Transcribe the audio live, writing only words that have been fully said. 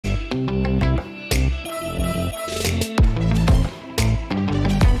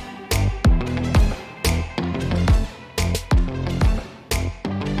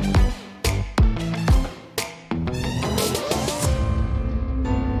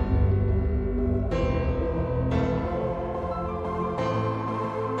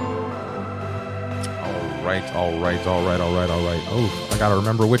right. Oh, I gotta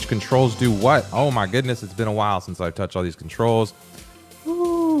remember which controls do what. Oh my goodness, it's been a while since I've touched all these controls.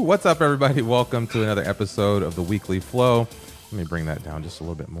 Ooh, what's up, everybody? Welcome to another episode of the Weekly Flow. Let me bring that down just a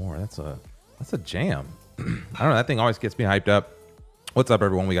little bit more. That's a jam. I don't know, that thing always gets me hyped up. What's up,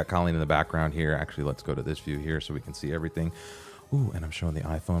 everyone? We got Colleen in the background here. Actually, let's go to this view here so we can see everything. Ooh, and I'm showing the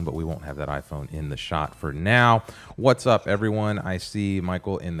iPhone, but we won't have that iPhone in the shot for now. What's up, everyone? I see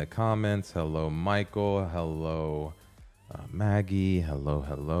Michael in the comments. Hello, Michael. Hello, Maggie.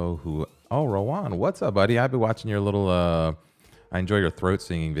 Hello. Oh, Rowan, what's up, buddy? I've been watching your little, I enjoy your throat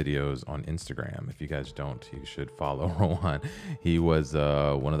singing videos on Instagram. If you guys don't, you should follow Rowan. He was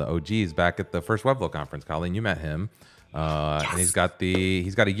one of the OGs back at the first Webflow conference. Colleen, you met him. Yes. And he's got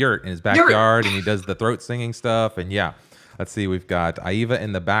a yurt in his backyard, and he does the throat singing stuff. And yeah. Let's see, we've got Aiva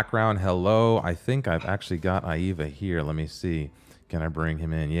in the background. Hello. I think I've actually got Aiva here. Let me see. Can I bring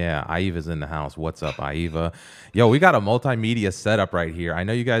him in? Yeah, Aiva's in the house. What's up, Aiva? Yo, we got a multimedia setup right here. I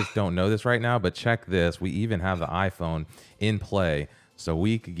know you guys don't know this right now, but check this. We even have the iPhone in play, so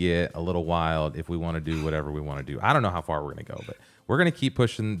we could get a little wild if we want to do whatever we want to do. I don't know how far we're going to go, but we're going to keep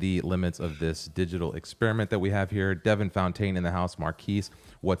pushing the limits of this digital experiment that we have here. Devin Fontaine in the house. Marquise,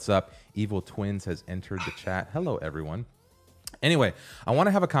 what's up? Evil Twins has entered the chat. Hello, everyone. Anyway, I want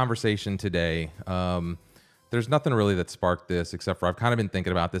to have a conversation today. There's nothing really that sparked this except for I've kind of been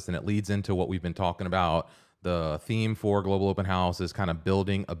thinking about this, and it leads into what we've been talking about. The theme for Global Open House is kind of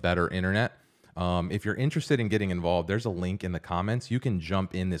building a better internet. If you're interested in getting involved, there's a link in the comments. You can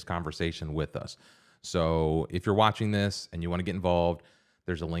jump in this conversation with us. So if you're watching this and you want to get involved,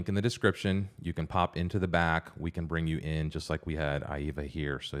 there's a link in the description. You can pop into the back. We can bring you in just like we had Aiva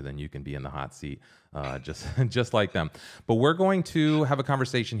here. So then you can be in the hot seat just like them. But we're going to have a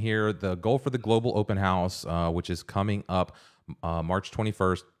conversation here. The goal for the Global Open House, which is coming up March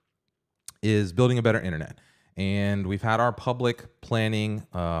 21st, is building a better internet. And we've had our public planning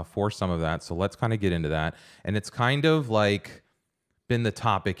for some of that. So let's kind of get into that. And it's kind of like been the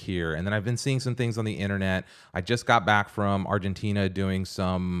topic here, and then I've been seeing some things on the internet. I just got back from Argentina doing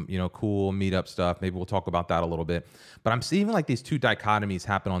some, cool meetup stuff. Maybe we'll talk about that a little bit. But I'm seeing like these two dichotomies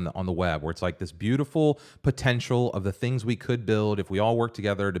happen on the web, where it's like this beautiful potential of the things we could build if we all work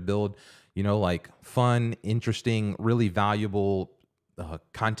together to build, like fun, interesting, really valuable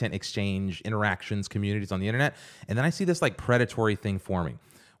content exchange, interactions, communities on the internet. And then I see this like predatory thing forming,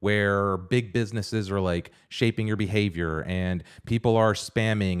 where big businesses are like shaping your behavior, and people are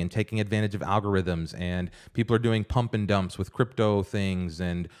spamming and taking advantage of algorithms, and people are doing pump and dumps with crypto things.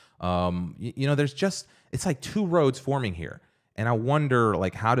 And, it's like two roads forming here. And I wonder,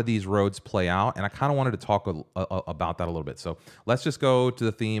 like, how do these roads play out? And I kind of wanted to talk about that a little bit. So let's just go to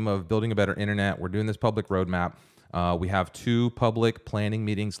the theme of building a better internet. We're doing this public roadmap. We have 2 public planning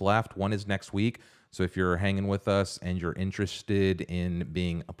meetings left. One is next week. So if you're hanging with us and you're interested in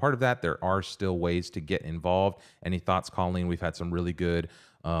being a part of that, there are still ways to get involved. Any thoughts, Colleen? We've had some really good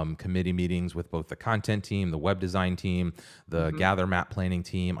committee meetings with both the content team, the web design team, the Gather map planning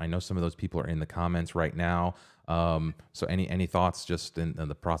team. I know some of those people are in the comments right now. So any thoughts just in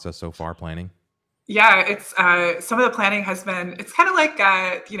the process so far, planning? Yeah, it's some of the planning has been, it's kind of like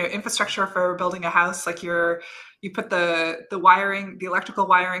infrastructure for building a house. Like you put the wiring, the electrical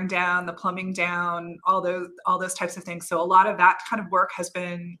wiring down, the plumbing down, all those types of things. So a lot of that kind of work has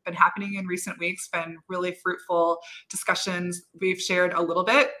been happening in recent weeks, been really fruitful discussions. We've shared a little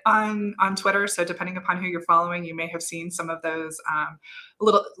bit on Twitter. So depending upon who you're following, you may have seen some of those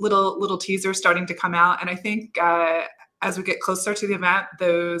little teasers starting to come out. And I think as we get closer to the event,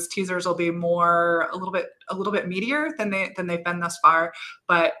 those teasers will be a little bit meatier than they've been thus far.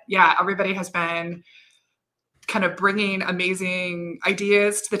 But yeah, everybody has been kind of bringing amazing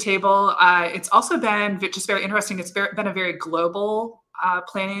ideas to the table. It's also been just very interesting. It's been a very global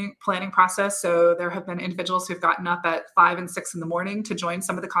planning process. So there have been individuals who've gotten up at 5 and 6 in the morning to join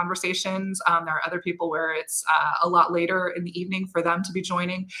some of the conversations. There are other people where it's a lot later in the evening for them to be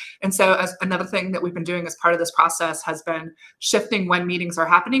joining. And so as another thing that we've been doing as part of this process has been shifting when meetings are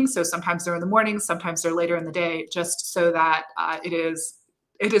happening. So sometimes they're in the morning, sometimes they're later in the day, just so that it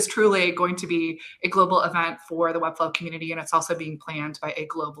is truly going to be a global event for the Webflow community. And it's also being planned by a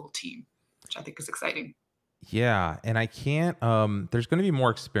global team, which I think is exciting. Yeah, and I can't. There's going to be more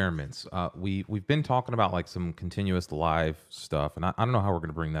experiments. We've been talking about like some continuous live stuff, and I don't know how we're going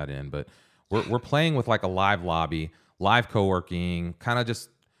to bring that in, but we're playing with like a live lobby, live co-working, kind of just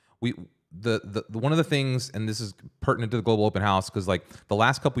the one of the things, and this is pertinent to the Global Open House, because like the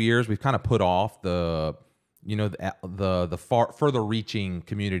last couple of years we've kind of put off the further reaching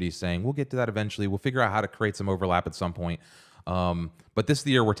communities saying we'll get to that eventually. We'll figure out how to create some overlap at some point. But this is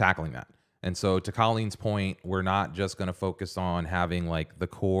the year we're tackling that. And so to Colleen's point, we're not just going to focus on having like the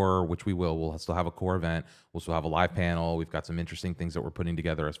core, which we will. We'll still have a core event. We'll still have a live panel. We've got some interesting things that we're putting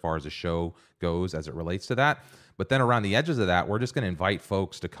together as far as the show goes as it relates to that. But then around the edges of that, we're just going to invite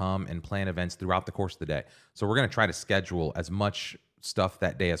folks to come and plan events throughout the course of the day. So we're going to try to schedule as much stuff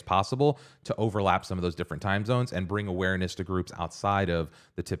that day as possible to overlap some of those different time zones and bring awareness to groups outside of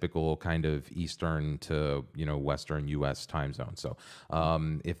the typical kind of Eastern to, you know, Western US time zone. So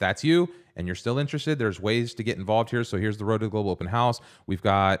if that's you and you're still interested, there's ways to get involved here. So here's the Road to the Global Open House. We've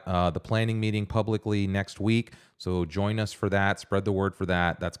got the planning meeting publicly next week. So join us for that, spread the word for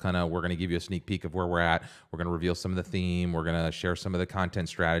that. That's kind of, we're going to give you a sneak peek of where we're at. We're going to reveal some of the theme. We're going to share some of the content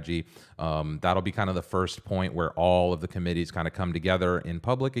strategy. That'll be kind of the first point where all of the committees kind of come together in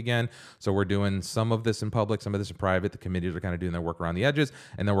public again. So we're doing some of this in public, some of this in private. The committees are kind of doing their work around the edges.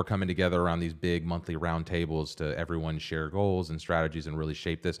 And then we're coming together around these big monthly roundtables to everyone share goals and strategies and really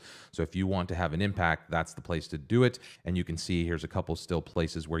shape this. So if you want to have an impact, that's the place to do it. And you can see here's a couple still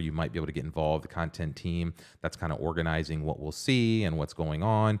places where you might be able to get involved. The content team that's kind of organizing what we'll see and what's going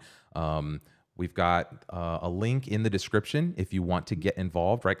on. We've got a link in the description if you want to get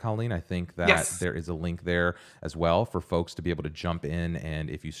involved, right, Colleen? I think that Yes. there is a link there as well for folks to be able to jump in. And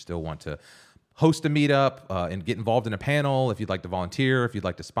if you still want to host a meetup and get involved in a panel, if you'd like to volunteer, if you'd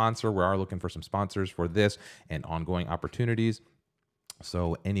like to sponsor, we are looking for some sponsors for this and ongoing opportunities.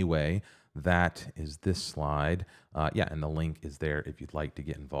 So anyway, that is this slide. Yeah, and the link is there if you'd like to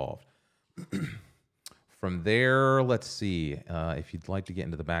get involved. From there, let's see, if you'd like to get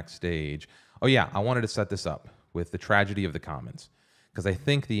into the backstage. Oh yeah, I wanted to set this up with the tragedy of the commons, because I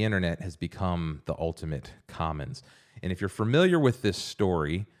think the internet has become the ultimate commons. And if you're familiar with this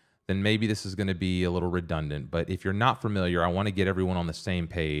story, then maybe this is going to be a little redundant. But if you're not familiar, I want to get everyone on the same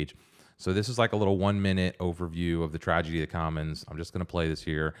page. So this is like a little 1-minute overview of the tragedy of the commons. I'm just going to play this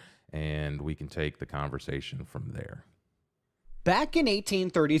here, and we can take the conversation from there. Back in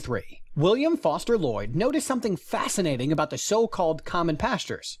 1833, William Foster Lloyd noticed something fascinating about the so-called common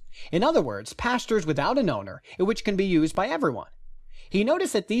pastures. In other words, pastures without an owner, which can be used by everyone. He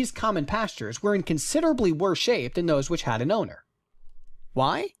noticed that these common pastures were in considerably worse shape than those which had an owner.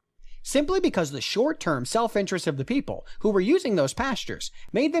 Why? Simply because the short-term self-interest of the people who were using those pastures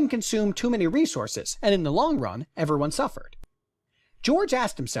made them consume too many resources, and in the long run, everyone suffered. George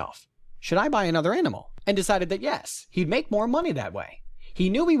asked himself, should I buy another animal? And decided that yes, he'd make more money that way. He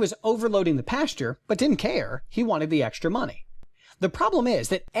knew he was overloading the pasture, but didn't care. He wanted the extra money. The problem is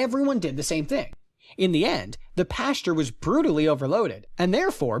that everyone did the same thing. In the end, the pasture was brutally overloaded, and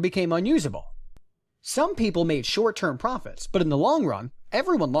therefore became unusable. Some people made short-term profits, but in the long run,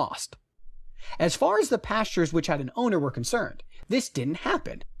 everyone lost. As far as the pastures which had an owner were concerned, this didn't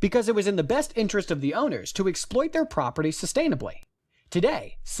happen, because it was in the best interest of the owners to exploit their property sustainably.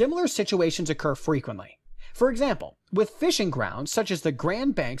 Today, similar situations occur frequently. For example, with fishing grounds such as the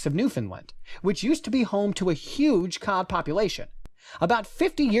Grand Banks of Newfoundland, which used to be home to a huge cod population. About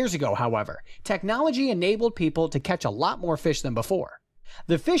 50 years ago, however, technology enabled people to catch a lot more fish than before.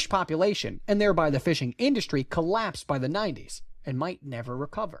 The fish population, and thereby the fishing industry, collapsed by the 90s and might never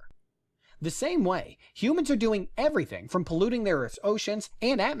recover. The same way, humans are doing everything from polluting their Earth's oceans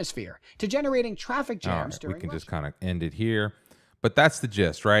and atmosphere to generating traffic jams during we can rush just kind of end it here. But that's the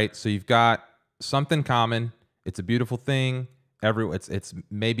gist, right? So you've got something common. It's a beautiful thing. It's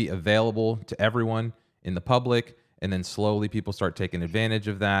maybe available to everyone in the public, and then slowly people start taking advantage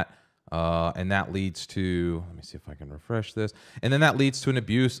of that. And that leads to, let me see if I can refresh this. And then that leads to an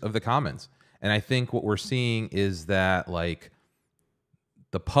abuse of the commons. And I think what we're seeing is that like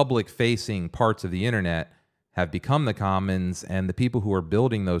the public facing parts of the internet have become the commons, and the people who are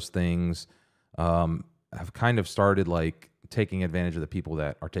building those things have kind of started like taking advantage of the people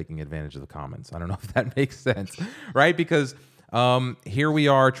that are taking advantage of the commons. I don't know if that makes sense, right? Because here we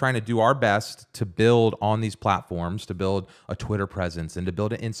are trying to do our best to build on these platforms, to build a Twitter presence and to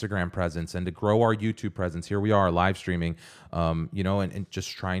build an Instagram presence and to grow our YouTube presence. Here we are live streaming, you know, and just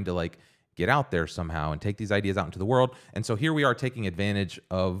trying to like get out there somehow and take these ideas out into the world. And so here we are taking advantage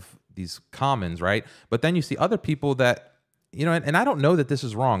of these commons, right? But then you see other people that, you know, and I don't know that this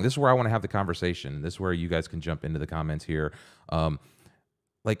is wrong. This is where I want to have the conversation. This is where you guys can jump into the comments here.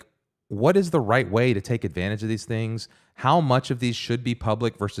 Like, what is the right way to take advantage of these things? How much of these should be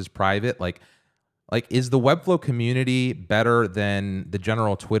public versus private? Like is the Webflow community better than the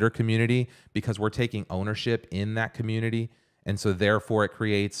general Twitter community because we're taking ownership in that community? And so therefore it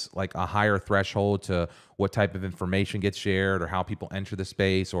creates like a higher threshold to what type of information gets shared or how people enter the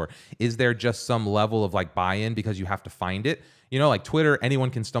space? Or is there just some level of like buy-in because you have to find it? You know, like Twitter, anyone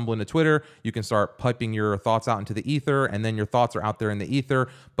can stumble into Twitter. You can start piping your thoughts out into the ether, and then your thoughts are out there in the ether,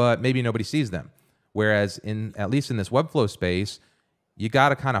 but maybe nobody sees them. Whereas at least in this Webflow space, you got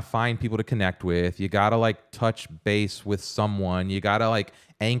to kind of find people to connect with. You got to like touch base with someone. You got to like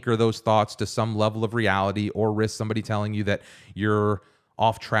anchor those thoughts to some level of reality, or risk somebody telling you that you're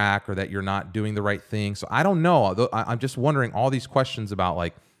off track or that you're not doing the right thing. So I don't know. I'm just wondering all these questions about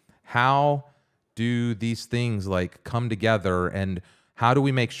like, how do these things like come together, and how do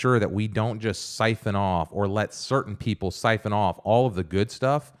we make sure that we don't just siphon off or let certain people siphon off all of the good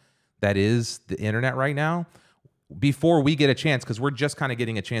stuff that is the internet right now before we get a chance? Because we're just kind of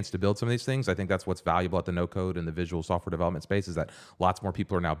getting a chance to build some of these things. I think that's what's valuable at the no code and the visual software development space, is that lots more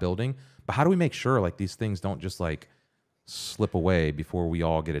people are now building. But how do we make sure like these things don't just like slip away before we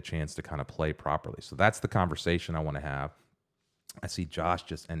all get a chance to kind of play properly? So that's the conversation I want to have. I see Josh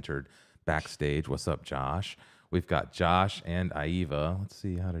just entered backstage. What's up, Josh? We've got Josh and Aiva. Let's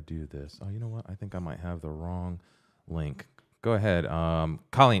see how to do this. Oh, you know what? I think I might have the wrong link. Go ahead.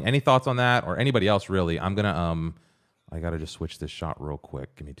 Colleen, any thoughts on that, or anybody else really? I'm going to, I got to just switch this shot real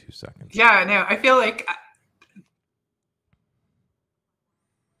quick. Give me 2 seconds. Yeah, no, I feel like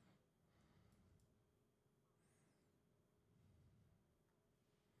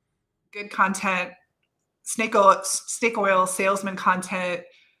good content, snake oil salesman content,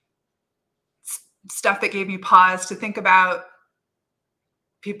 stuff that gave me pause to think about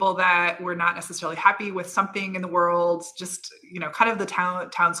people that were not necessarily happy with something in the world, just, you know, kind of the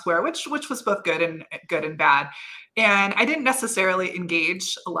town square, which was both good and bad. And I didn't necessarily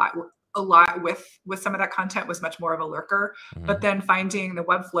engage a lot with some of that content, was much more of a lurker. Mhm. But then finding the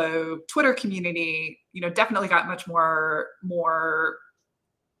Webflow Twitter community, you know, definitely got much more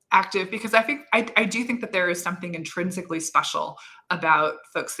active, because I do think that there is something intrinsically special about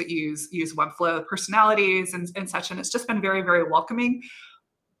folks that use Webflow, personalities and such, and it's just been very, very welcoming.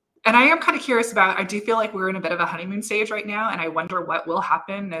 And I am kind of curious about, I do feel like we're in a bit of a honeymoon stage right now, and I wonder what will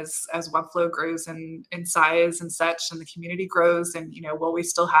happen as Webflow grows in size and such, and the community grows, and, you know, will we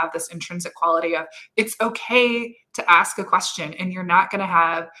still have this intrinsic quality of, it's okay to ask a question, and you're not going to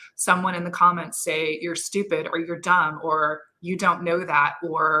have someone in the comments say you're stupid or you're dumb or you don't know that,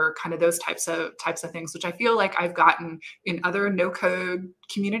 or kind of those types of things, which I feel like I've gotten in other no code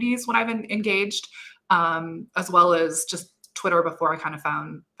communities when I've been engaged, as well as just Twitter before I kind of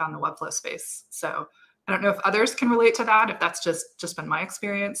found the Webflow space. So I don't know if others can relate to that, if that's just been my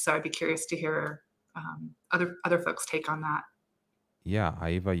experience. So I'd be curious to hear other folks' take on that. Yeah,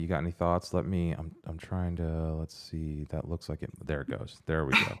 Aiva, you got any thoughts? I'm trying to, let's see. That looks like it. There it goes. There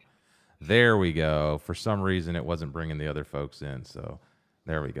we go. There we go. For some reason, it wasn't bringing the other folks in. So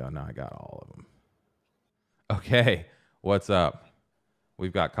there we go. Now I got all of them. Okay. What's up?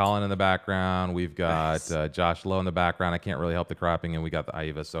 We've got Colin in the background. We've got Josh Lowe in the background. I can't really help the cropping. And we got the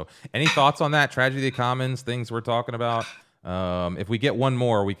Aiva. So any thoughts on that? Tragedy of the Commons, things we're talking about? If we get one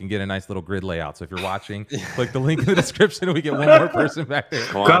more, we can get a nice little grid layout. So if you're watching, click the link in the description and we get one more person back there.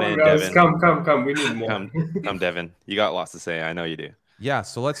 Come in, guys, Devin. come. We need more. Come, Devin. You got lots to say. I know you do. Yeah,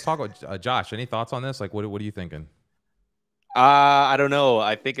 so let's talk about Josh. Any thoughts on this? Like, what are you thinking? I don't know.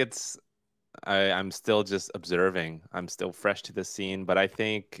 I think I'm still just observing. I'm still fresh to the scene, but I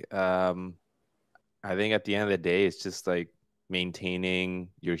think at the end of the day, it's just like maintaining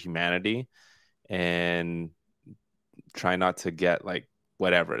your humanity and try not to get like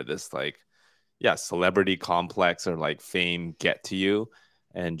whatever this like, celebrity complex or like fame get to you,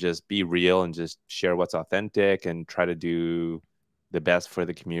 and just be real and just share what's authentic and try to do the best for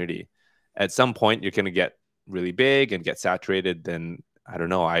the community. At some point, you're going to get really big and get saturated. Then I don't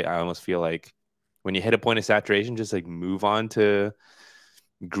know. I almost feel like when you hit a point of saturation, just like move on to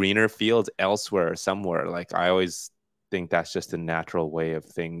greener fields elsewhere, somewhere. Like I always think that's just a natural way of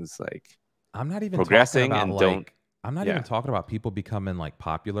things. Like I'm not even progressing talking about, and I'm not even talking about people becoming like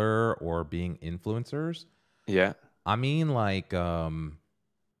popular or being influencers. Yeah. I mean, like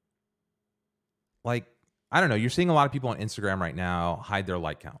I don't know. You're seeing a lot of people on Instagram right now hide their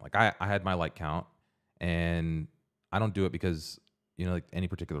like count. Like I had my like count, and I don't do it because, you know, like any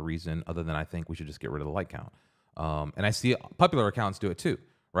particular reason other than I think we should just get rid of the like count. And I see popular accounts do it too,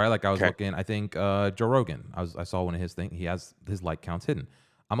 right? Like I was looking, I think Joe Rogan, I saw one of his things. He has his like counts hidden.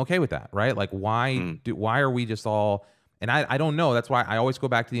 I'm okay with that, right? Like why are we just all, and I don't know. That's why I always go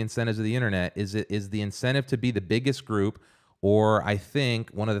back to the incentives of the internet. Is the incentive to be the biggest group? Or I think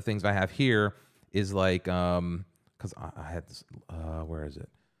one of the things I have here is like, because I had this, where is it?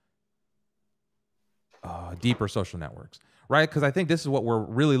 deeper social networks, right? Because I think this is what we're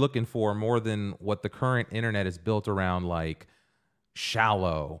really looking for more than what the current internet is built around, like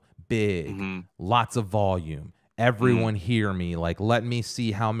shallow, big, lots of volume. Everyone hear me, like let me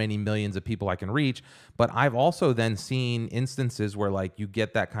see how many millions of people I can reach. But I've also then seen instances where like you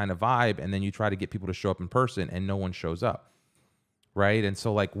get that kind of vibe and then you try to get people to show up in person and no one shows up, right? And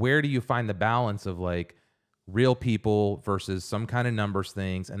so like where do you find the balance of like real people versus some kind of numbers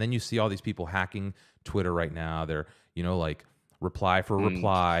things? And then you see all these people hacking Twitter right now. They're, you know, like reply for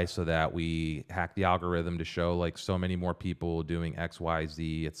reply so that we hack the algorithm to show like so many more people doing X, Y,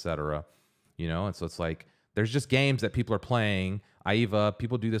 Z, etc. You know, and so it's like there's just games that people are playing. AIVA,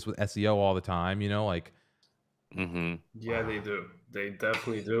 people do this with SEO all the time, you know, like. Yeah, they do. They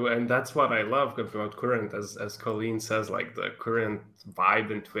definitely do. And that's what I love about current, as Colleen says, like the current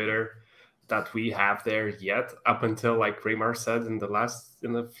vibe in Twitter that we have there yet, up until like Remar said in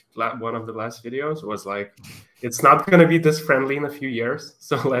one of the last videos, was like, it's not going to be this friendly in a few years.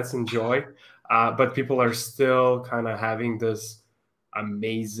 So let's enjoy. But people are still kind of having this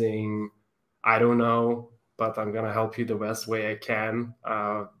amazing, I don't know, but I'm going to help you the best way I can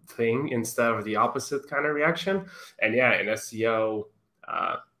thing, instead of the opposite kind of reaction. And yeah, in SEO,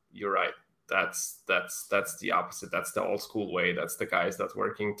 you're right. That's the opposite. That's the old school way. That's the guys that's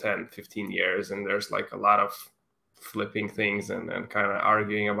working 10, 15 years. And there's like a lot of flipping things and kind of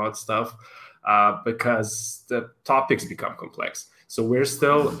arguing about stuff because the topics become complex. So we're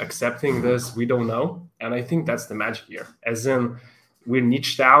still accepting this. We don't know. And I think that's the magic here. As in, we're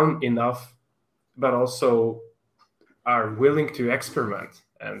niche down enough, but also are willing to experiment.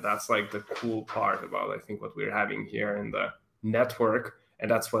 And that's like the cool part about, I think, what we're having here in the network. And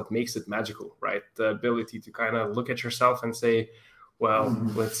that's what makes it magical, right? The ability to kind of look at yourself and say, well,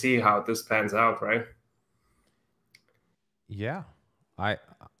 let's see how this pans out, right? Yeah, I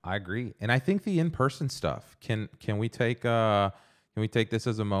agree. And I think the in-person stuff, can we take this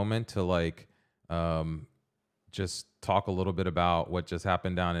as a moment to like just talk a little bit about what just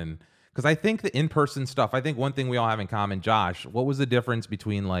happened down in, because I think the in-person stuff, I think one thing we all have in common, Josh, what was the difference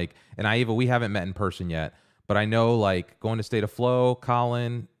between like, and AIVA, we haven't met in person yet, but I know like going to State of Flow,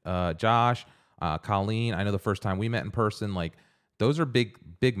 Colin, Josh, Colleen, I know the first time we met in person, like those are big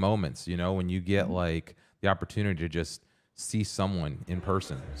moments, you know, when you get like the opportunity to just see someone in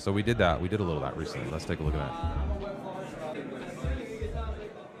person. So we did that. We did a little of that recently. Let's take a look at that.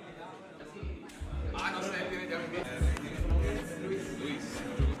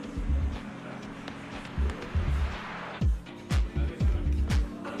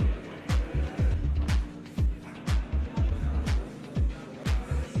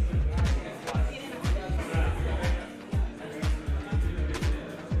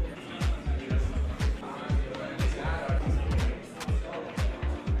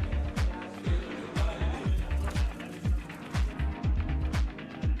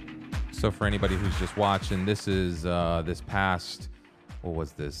 So for anybody who's just watching, this is this past, what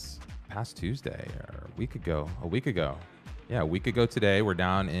was this? Past Tuesday or a week ago? Yeah, a week ago today. We're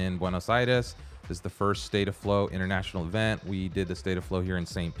down in Buenos Aires. This is the first State of Flow international event. We did the State of Flow here in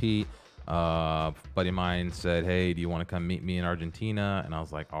St. Pete. A buddy of mine said, hey, do you want to come meet me in Argentina? And I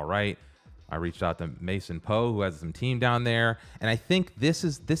was like, all right. I reached out to Mason Poe, who has some team down there. And I think this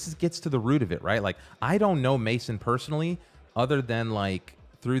gets to the root of it, right? Like, I don't know Mason personally other than like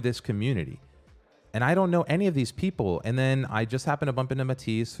through this community. And I don't know any of these people. And then I just happened to bump into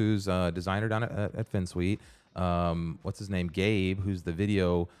Matisse, who's a designer down at FinSuite. What's his name? Gabe, who's the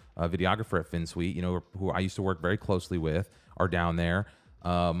videographer at FinSuite, you know, who I used to work very closely with, are down there.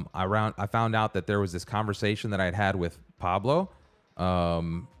 I found out that there was this conversation that I had with Pablo,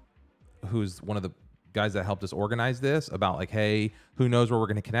 who's one of the guys that helped us organize this, about like, hey, who knows where we're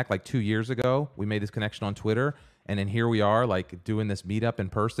going to connect? Like 2 years ago, we made this connection on Twitter. And then here we are like doing this meetup in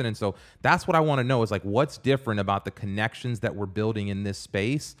person. And so that's what I want to know is like, what's different about the connections that we're building in this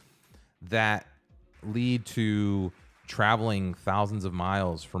space that lead to traveling thousands of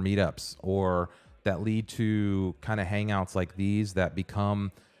miles for meetups, or that lead to kind of hangouts like these that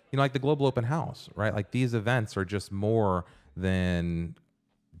become, you know, like the Global Open House, right? Like these events are just more than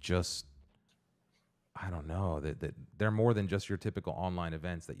just, I don't know, that they're more than just your typical online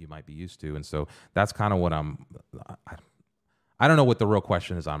events that you might be used to. And so that's kind of what I don't know what the real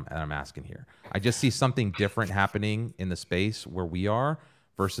question is I'm asking here. I just see something different happening in the space where we are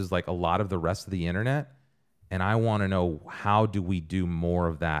versus like a lot of the rest of the internet. And I want to know, how do we do more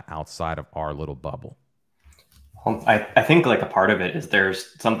of that outside of our little bubble? Well, I think like a part of it is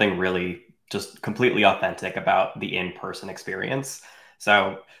there's something really just completely authentic about the in-person experience.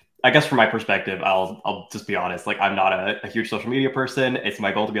 So I guess from my perspective, I'll just be honest. Like, I'm not a huge social media person. It's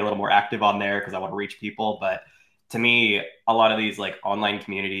my goal to be a little more active on there because I want to reach people. But to me, a lot of these like online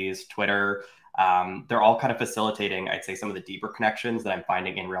communities, Twitter, they're all kind of facilitating, I'd say, some of the deeper connections that I'm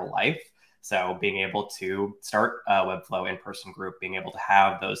finding in real life. So being able to start a Webflow in-person group, being able to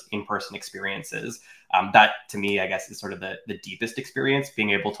have those in-person experiences, that to me, I guess, is sort of the deepest experience. Being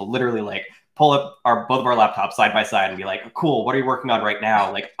able to literally like pull up both of our laptops side by side and be like, cool, what are you working on right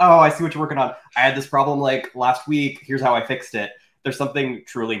now? Like, oh, I see what you're working on. I had this problem like last week. Here's how I fixed it. There's something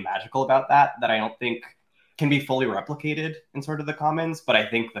truly magical about that I don't think can be fully replicated in sort of the Commons, but I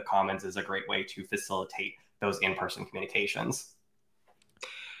think the Commons is a great way to facilitate those in-person communications.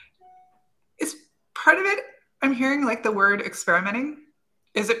 Is part of it, I'm hearing like the word experimenting.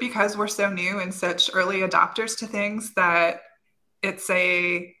 Is it because we're so new and such early adopters to things that it's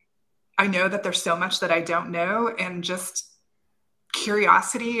I know that there's so much that I don't know, and just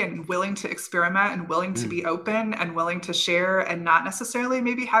curiosity and willing to experiment and willing to be open and willing to share, and not necessarily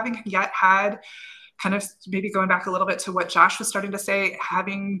maybe having yet had kind of, maybe going back a little bit to what Josh was starting to say,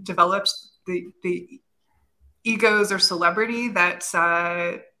 having developed the egos or celebrity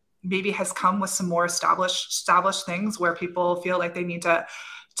that maybe has come with some more established things where people feel like they need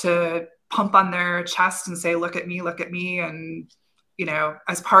to pump on their chest and say, look at me. And, you know,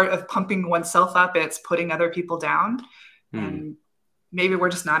 as part of pumping oneself up, it's putting other people down. And maybe we're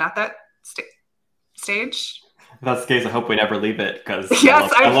just not at that stage. If that's the case, I hope we never leave it, because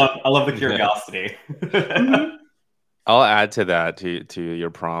yes, I love the curiosity. I'll add to that, to your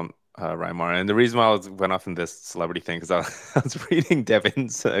prompt, Raimar. And the reason why I went off in this celebrity thing, because I was reading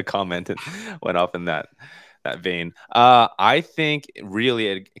Devin's comment and went off in that vein. I think really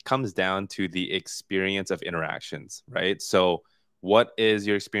it comes down to the experience of interactions, right? So what is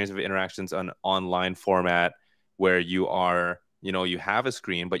your experience of interactions on online format where you are, you know, you have a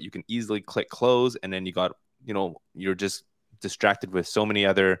screen, but you can easily click close, and then you got, you know, you're just distracted with so many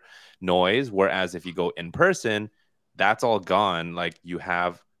other noise. Whereas if you go in person, that's all gone. Like, you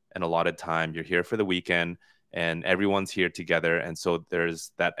have an allotted time, you're here for the weekend, and everyone's here together. And so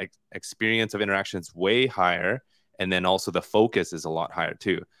there's that experience of interactions way higher. And then also the focus is a lot higher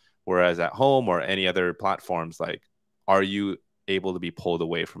too. Whereas at home or any other platforms, like, are you able to be pulled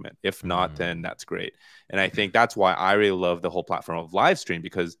away from it? If not, then that's great. And I think that's why I really love the whole platform of live stream,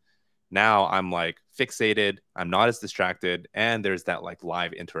 because now I'm like fixated, I'm not as distracted, and there's that like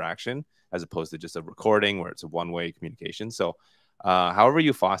live interaction as opposed to just a recording where it's a one-way communication. So however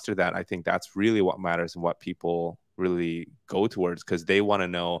you foster that, I think that's really what matters and what people really go towards, because they want to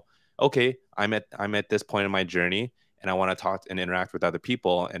know, okay, I'm at this point in my journey, and I want to talk and interact with other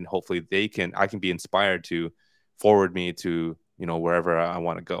people, and hopefully I can be inspired to forward me to, you know, wherever I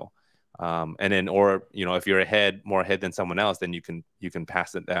want to go. And then, or, you know, if you're more ahead than someone else, then you can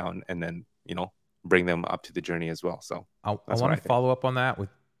pass it down and then, you know, bring them up to the journey as well. So I want to follow up on that with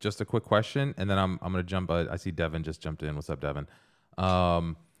just a quick question, and then I'm going to jump. I see Devin just jumped in. What's up, Devin?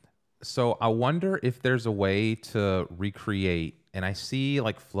 So I wonder if there's a way to recreate, and I see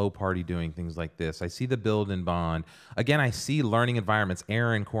like Flow Party doing things like this. I see the Build and Bond. Again, I see learning environments.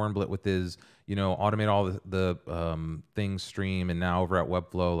 Aaron Kornblit with his, you know, automate all the things stream, and now over at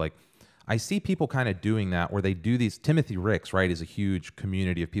Webflow, like, I see people kind of doing that where they do these. Timothy Ricks, right, is a huge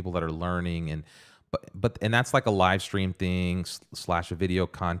community of people that are learning, and that's like a live stream thing / a video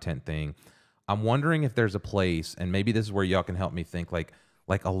content thing. I'm wondering if there's a place, and maybe this is where y'all can help me think, like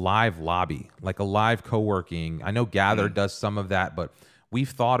a live lobby, like a live co-working. I know Gather does some of that, but we've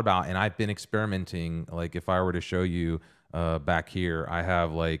thought about, and I've been experimenting. Like, if I were to show you back here, I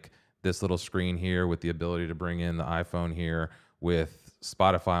have like this little screen here with the ability to bring in the iPhone here with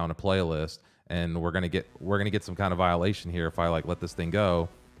Spotify on a playlist, and we're gonna get some kind of violation here if I like let this thing go.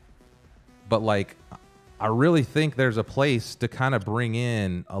 But like, I really think there's a place to kind of bring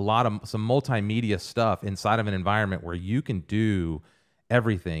in some multimedia stuff inside of an environment where you can do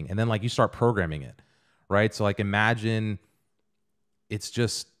everything, and then like you start programming it, right? So like, imagine it's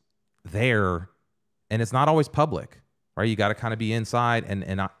just there, and it's not always public, right? You got to kind of be inside,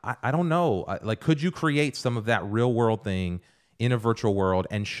 and I don't know, like, could you create some of that real world thing in a virtual world?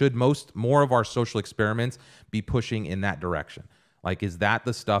 And should more of our social experiments be pushing in that direction? Like, is that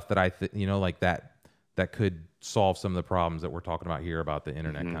the stuff that you know, like that could solve some of the problems that we're talking about here about the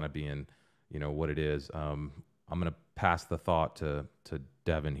internet kind of being, you know, what it is? I'm going to pass the thought to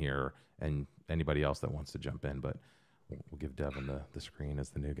Devin here, and anybody else that wants to jump in, but we'll give Devin the screen as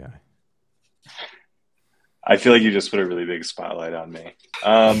the new guy. I feel like you just put a really big spotlight on me.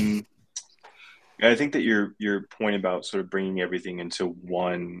 I think that your point about sort of bringing everything into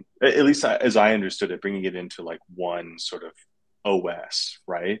one, at least as I understood it, bringing it into like one sort of OS,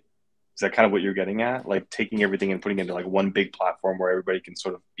 right? that kind of what you're getting at? Like taking everything and putting it into like one big platform where everybody can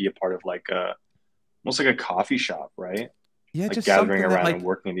sort of be a part of like almost like a coffee shop, right? Yeah, Like just gathering something that, around like, and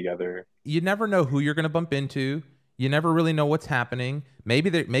working together. you never know who you're going to bump into. You never really know what's happening. Maybe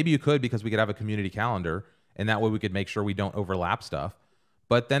you could, because we could have a community calendar, and that way we could make sure we don't overlap stuff.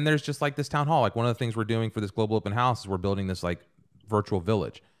 But then there's just like this town hall. Like one of the things we're doing for this global open house is we're building this like virtual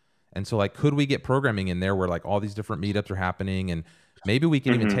village. And so like, could we get programming in there where like all these different meetups are happening, and maybe we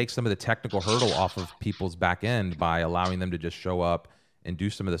can even take some of the technical hurdle off of people's back end by allowing them to just show up and do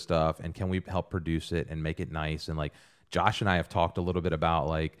some of the stuff. And can we help produce it and make it nice? And like Josh and I have talked a little bit about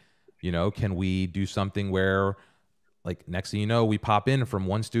like, you know, can we do something where like next thing you know, we pop in from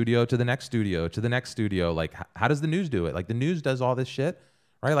one studio to the next studio to the next studio. Like how does the news do it? Like the news does all this shit,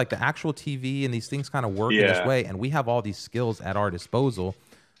 right? Like the actual TV and these things kind of work in this way. And we have all these skills at our disposal.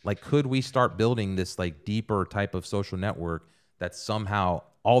 Like, could we start building this like deeper type of social network that somehow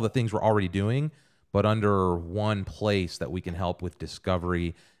all the things we're already doing, but under one place that we can help with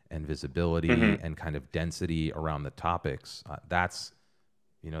discovery and visibility and kind of density around the topics? That's,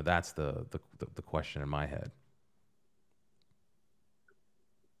 you know, that's the question in my head.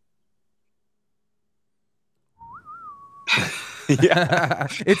 Yeah,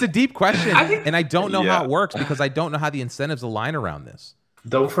 it's a deep question, and I don't know how it works because I don't know how the incentives align around this.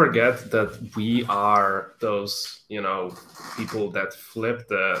 Don't forget that we are those, you know, people that flip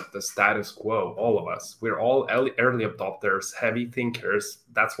the status quo. All of us, we're all early adopters, heavy thinkers.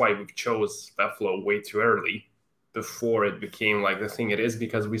 That's why we chose Webflow way too early, before it became like the thing it is,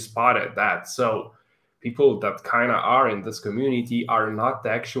 because we spotted that. So people that kind of are in this community are not the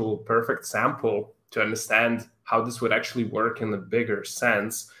actual perfect sample to understand how this would actually work in a bigger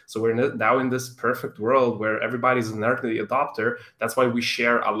sense. So we're now in this perfect world where everybody's an early adopter. That's why we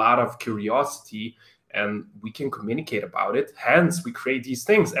share a lot of curiosity and we can communicate about it. Hence, we create these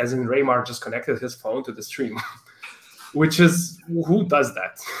things, as in Raymar just connected his phone to the stream, which is, who does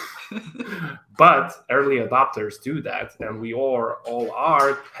that? But early adopters do that, and we all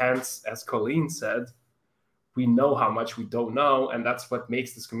are. Hence, as Colleen said, we know how much we don't know, and that's what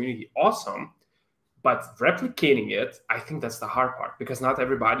makes this community awesome. But replicating it, I think that's the hard part, because not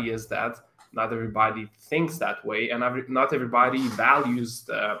everybody is that. Not everybody thinks that way, and not everybody values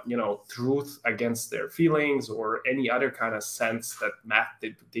the, you know, truth against their feelings or any other kind of sense that math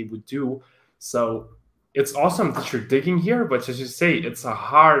they would do. So it's awesome that you're digging here, but as you say, it's a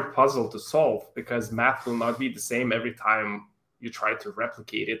hard puzzle to solve, because math will not be the same every time you try to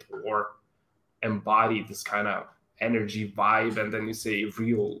replicate it or embody this kind of energy vibe, and then you say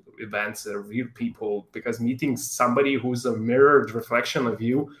real events and real people, because meeting somebody who's a mirrored reflection of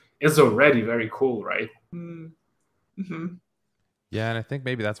you is already very cool, right? Yeah, and I think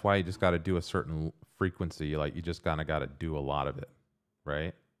maybe that's why you just got to do a certain frequency. Like you just kind of got to do a lot of it,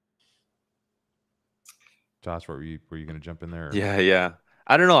 right? Josh, were you going to jump in there? Or? Yeah.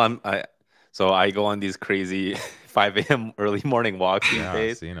 I don't know. So I go on these crazy 5 a.m. early morning walks these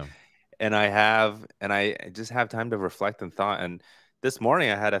days. I've seen them. And I just have time to reflect and thought. And this morning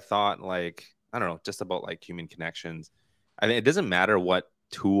I had a thought, like, I don't know, just about like human connections. I think it doesn't matter what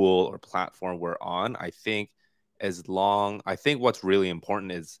tool or platform we're on. I think what's really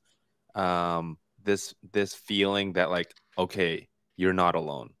important is this feeling that like, okay, you're not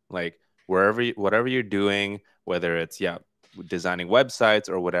alone. Like whatever you're doing, whether it's designing websites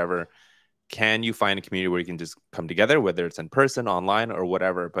or whatever, can you find a community where you can just come together, whether it's in person, online, or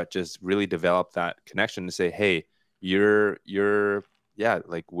whatever, but just really develop that connection to say, hey, you're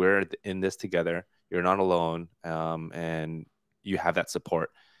like we're in this together. You're not alone, and you have that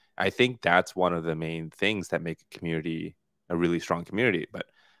support. I think that's one of the main things that make a community a really strong community. But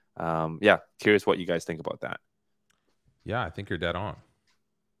curious what you guys think about that. Yeah, I think you're dead on.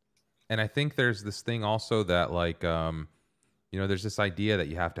 And I think there's this thing also that like, there's this idea that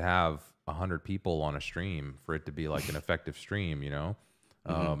you have to have 100 people on a stream for it to be like an effective stream, you know?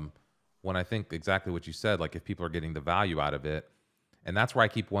 When I think exactly what you said, like if people are getting the value out of it, and that's where I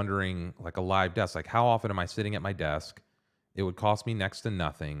keep wondering, like a live desk, like how often am I sitting at my desk? It would cost me next to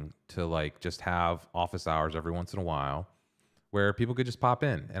nothing to like just have office hours every once in a while where people could just pop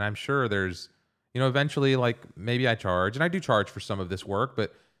in. And I'm sure there's, eventually like maybe I charge, and I do charge for some of this work,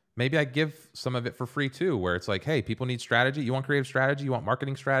 but maybe I give some of it for free too, where it's like, hey, people need strategy. You want creative strategy? You want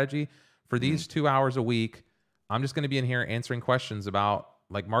marketing strategy? For these 2 hours a week, I'm just going to be in here answering questions about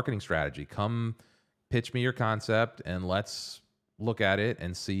like marketing strategy. Come pitch me your concept and let's look at it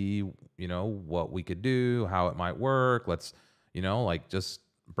and see, what we could do, how it might work. Let's, like just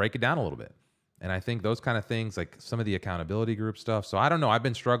break it down a little bit. And I think those kind of things, like some of the accountability group stuff. So I don't know. I've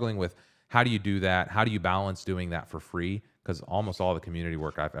been struggling with how do you do that? How do you balance doing that for free? because almost all the community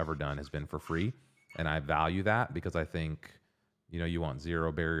work I've ever done has been for free. And I value that because I think, you know, you want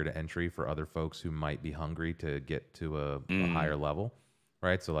zero barrier to entry for other folks who might be hungry to get to a higher level,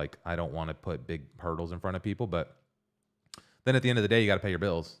 right? So like, I don't want to put big hurdles in front of people, but then at the end of the day, you got to pay your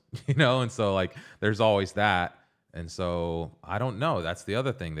bills, you know? And so like, there's always that. And so I don't know. That's the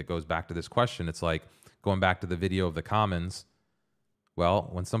other thing that goes back to this question. It's like going back to the video of the commons. Well,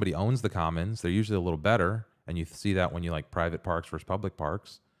 when somebody owns the commons, they're usually a little better. And you see that when you like private parks versus public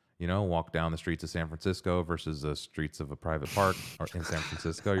parks, you know, walk down the streets of San Francisco versus the streets of a private park or in San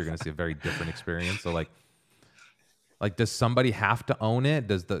Francisco, you're going to see a very different experience. So like, does somebody have to own it?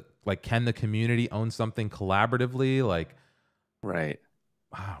 Can the community own something collaboratively? Like, right.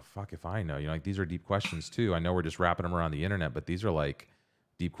 Wow, fuck if I know. You know, like these are deep questions too. I know we're just wrapping them around the internet, but these are like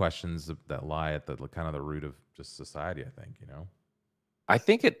deep questions that lie at the kind of the root of just society, I think, you know? I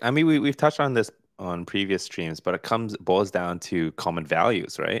think I mean, we've touched on this on previous streams, but it boils down to common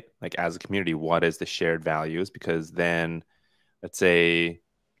values, right? Like as a community, what is the shared values? Because then let's say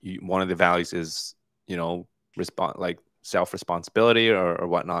one of the values is, you know, like self-responsibility or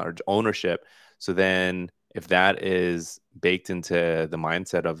whatnot, or ownership. So then if that is baked into the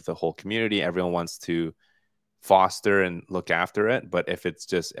mindset of the whole community, everyone wants to foster and look after it. But if it's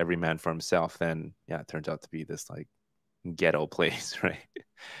just every man for himself, then yeah, it turns out to be this like ghetto place, right?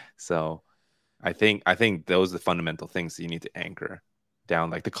 So I think those are the fundamental things that you need to anchor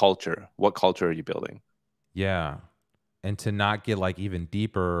down, like the culture. What culture are you building? Yeah. And to not get like even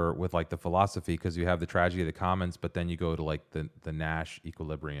deeper with like the philosophy, because you have the tragedy of the commons, but then you go to like the Nash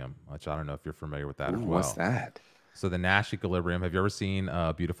equilibrium, which I don't know if you're familiar with that as well. What's that? So the Nash equilibrium, have you ever seen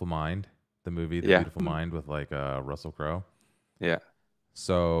Beautiful Mind, the movie, The Beautiful Mind with like Russell Crowe? Yeah.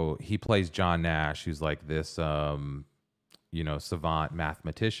 So he plays John Nash, who's like this, you know, savant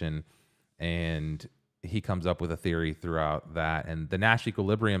mathematician. And he comes up with a theory throughout that. And the Nash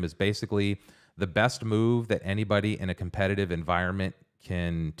equilibrium is basically the best move that anybody in a competitive environment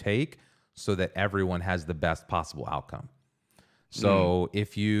can take so that everyone has the best possible outcome. So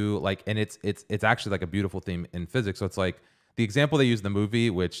if you like, and it's actually like a beautiful theme in physics. So it's like the example they use in the movie,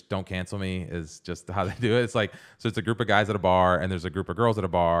 which don't cancel me, is just how they do it. It's like, so it's a group of guys at a bar and there's a group of girls at a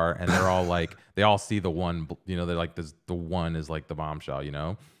bar and they're all like, they all see the one, you know, they're like, the one is like the bombshell, you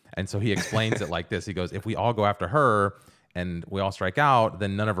know? And so he explains it like this. He goes, if we all go after her and we all strike out,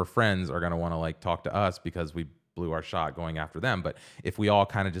 then none of her friends are going to want to like talk to us because we blew our shot going after them. But if we all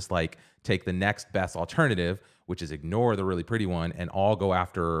kind of just like take the next best alternative, which is ignore the really pretty one and all go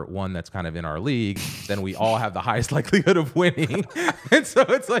after one that's kind of in our league, then we all have the highest likelihood of winning. And so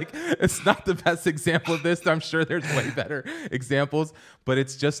it's like, it's not the best example of this. I'm sure there's way better examples, but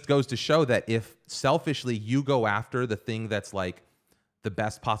it just goes to show that if selfishly you go after the thing that's like the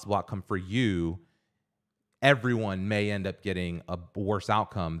best possible outcome for you, everyone may end up getting a worse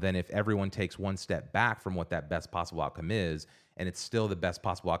outcome than if everyone takes one step back from what that best possible outcome is, and it's still the best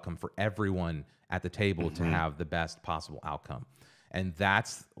possible outcome for everyone at the table to have the best possible outcome. And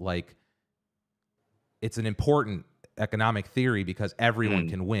that's like, it's an important economic theory because everyone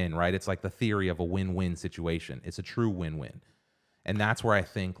can win, right? It's like the theory of a win-win situation. It's a true win-win. And that's where I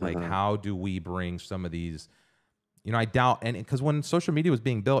think like, how do we bring some of these, you know, I doubt, and because when social media was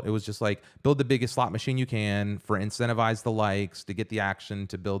being built, it was just like build the biggest slot machine you can for incentivize the likes, to get the action,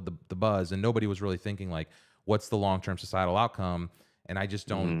 to build the buzz. And nobody was really thinking like, what's the long-term societal outcome? And I just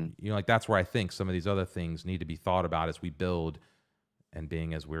don't, you know, like that's where I think some of these other things need to be thought about as we build, and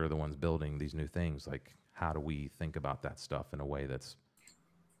being as we're the ones building these new things, like how do we think about that stuff in a way that's...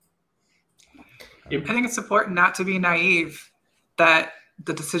 I think it's important not to be naive that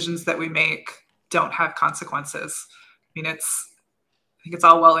the decisions that we make don't have consequences. I mean, I think it's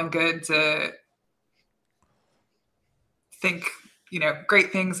all well and good to think, you know,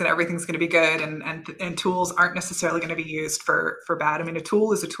 great things and everything's going to be good, and tools aren't necessarily going to be used for bad. I mean, a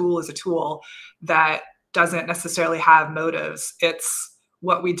tool is a tool that doesn't necessarily have motives. It's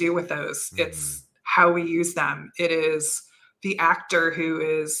what we do with those. It's how we use them. It is the actor who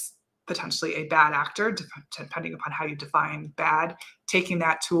is potentially a bad actor, depending upon how you define bad, taking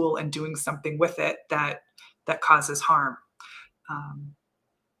that tool and doing something with it that causes harm.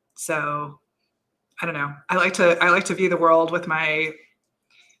 So I don't know. I like to view the world with my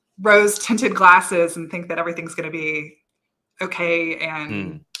rose tinted glasses and think that everything's going to be okay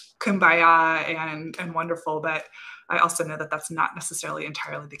and kumbaya and wonderful. But I also know that that's not necessarily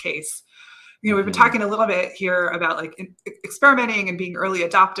entirely the case. You know, we've been talking a little bit here about like experimenting and being early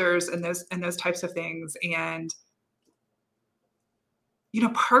adopters and those types of things. And, you know,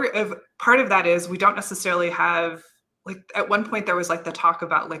 part of that is we don't necessarily have like at one point there was like the talk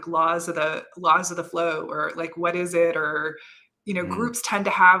about like laws of the flow, or like what is it, or groups tend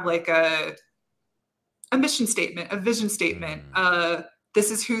to have like a mission statement, a vision statement. This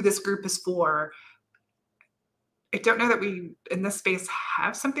is who this group is for. I don't know that we in this space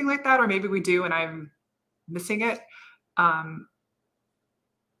have something like that, or maybe we do and I'm missing it.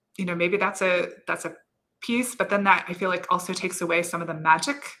 Maybe that's a piece, but then that I feel like also takes away some of the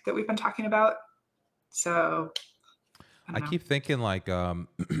magic that we've been talking about. So I keep thinking like,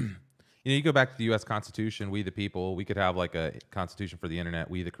 you go back to the U.S. Constitution, we the people, we could have like a constitution for the internet,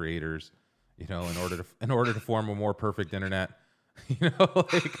 we the creators, in order to form a more perfect internet,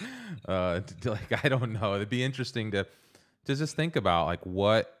 like I don't know. It'd be interesting to just think about like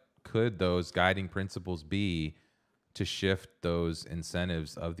what could those guiding principles be to shift those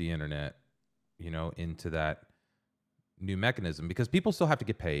incentives of the internet, into that new mechanism, because people still have to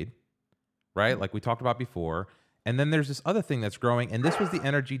get paid, right? Like we talked about before. And then there's this other thing that's growing, and this was the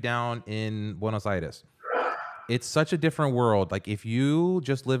energy down in Buenos Aires. It's such a different world. Like if you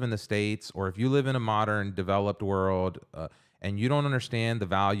just live in the States, or if you live in a modern developed world, and you don't understand the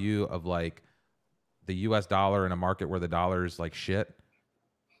value of like the US dollar in a market where the dollar is like shit,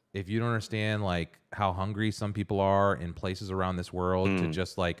 if you don't understand like how hungry some people are in places around this world to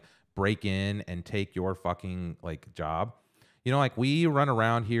just like break in and take your fucking like job. Like we run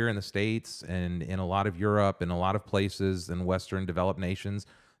around here in the States and in a lot of Europe and a lot of places in Western developed nations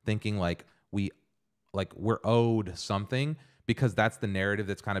thinking like we're owed something, because that's the narrative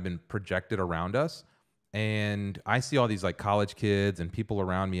that's kind of been projected around us. And I see all these like college kids and people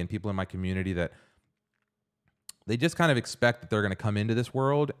around me and people in my community that they just kind of expect that they're going to come into this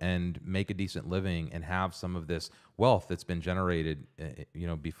world and make a decent living and have some of this wealth that's been generated,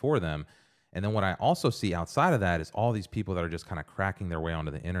 before them. And then what I also see outside of that is all these people that are just kind of cracking their way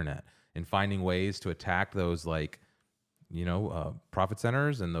onto the internet and finding ways to attack those like, profit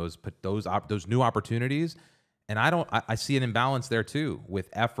centers and those new opportunities. And I see an imbalance there too, with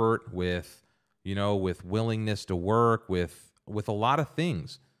effort, with willingness to work, with a lot of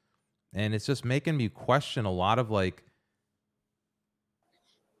things. And it's just making me question a lot of like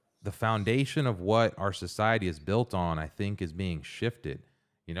the foundation of what our society is built on, I think is being shifted.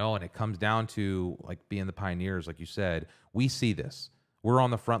 And it comes down to like being the pioneers, like you said. We see this. We're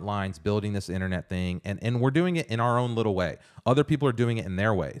on the front lines building this internet thing, and we're doing it in our own little way. Other people are doing it in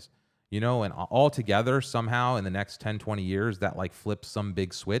their ways, and all together somehow in the next 10, 20 years that like flips some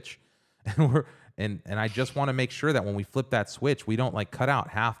big switch. And I just want to make sure that when we flip that switch, we don't like cut out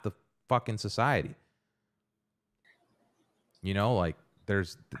half the fucking society. Like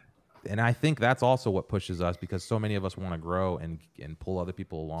and I think that's also what pushes us, because so many of us want to grow and pull other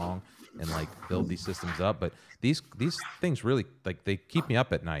people along and like build these systems up. But these things really like they keep me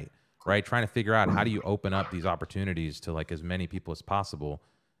up at night, right? Trying to figure out how do you open up these opportunities to like as many people as possible.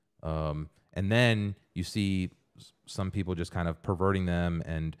 And then you see some people just kind of perverting them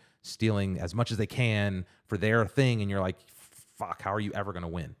and stealing as much as they can for their thing. And you're like, fuck, how are you ever going to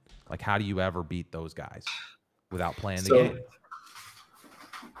win? Like, how do you ever beat those guys without playing the game?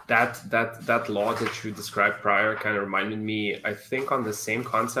 That law that you described prior kind of reminded me, I think, on the same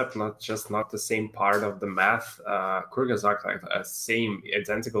concept, not the same part of the math. Kurzgesagt, like a same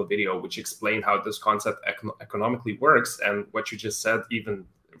identical video which explained how this concept economically works, and what you just said even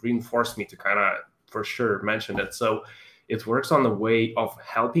reinforced me to kind of for sure mention it. So it works on the way of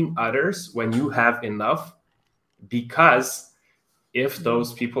helping others when you have enough, because if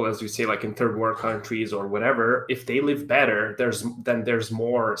those people, as you say, like in third world countries or whatever, if they live better, there's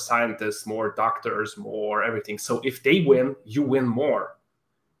more scientists, more doctors, more everything. So if they win, you win more,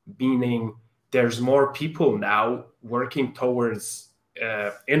 meaning there's more people now working towards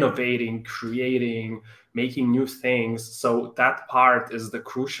innovating, creating, making new things. So that part is the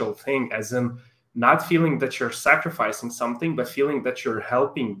crucial thing, as in not feeling that you're sacrificing something, but feeling that you're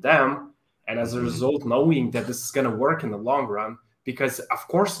helping them. And as a result, knowing that this is going to work in the long run. Because of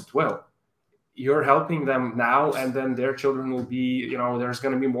course it will. You're helping them now, and then their children will be, there's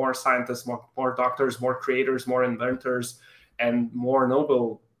going to be more scientists, more doctors, more creators, more inventors, and more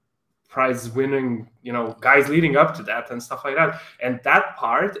Nobel Prize winning, guys leading up to that and stuff like that. And that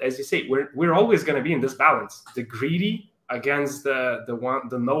part, as you say, we're always going to be in this balance: the greedy against the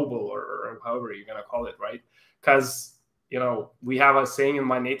noble, or however you're going to call it, right? Because we have a saying in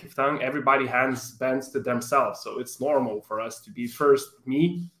my native tongue, everybody hands bends to themselves. So it's normal for us to be first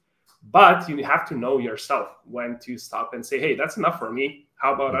me, but you have to know yourself when to stop and say, hey, that's enough for me.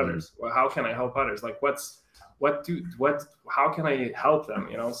 How about others? Well, how can I help others? Like how can I help them?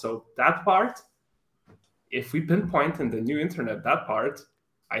 So that part, if we pinpoint in the new internet, that part,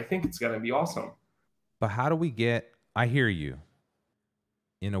 I think it's going to be awesome. But how do we get I hear you.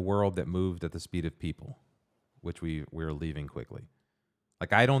 In a world that moved at the speed of people, which we're leaving quickly.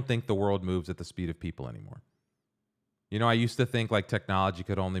 Like, I don't think the world moves at the speed of people anymore. You know, I used to think like technology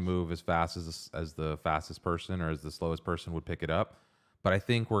could only move as fast as the fastest person or as the slowest person would pick it up. But I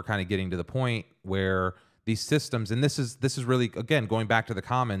think we're kind of getting to the point where these systems, and this is really, again, going back to the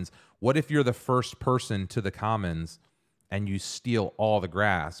commons, what if you're the first person to the commons and you steal all the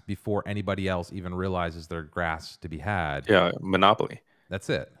grass before anybody else even realizes there's grass to be had? Yeah, monopoly. That's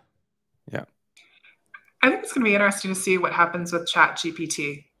it. Yeah. I think it's going to be interesting to see what happens with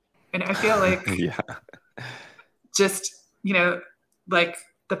ChatGPT. And I feel like Yeah. just, you know, like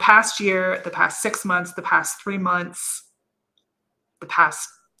the past year, the past 6 months, the past 3 months, the past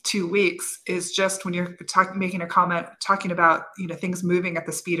 2 weeks is just when you're making a comment, talking about, you know, things moving at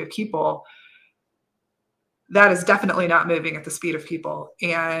the speed of people. That is definitely not moving at the speed of people.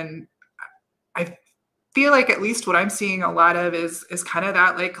 And I feel like at least what I'm seeing a lot of is kind of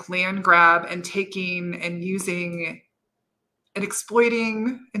that like land grab and taking and using and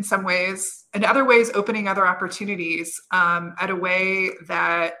exploiting in some ways, and other ways opening other opportunities at a way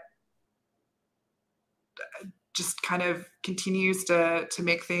that just kind of continues to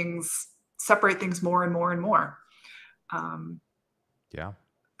make things, separate things more and more and more. Yeah.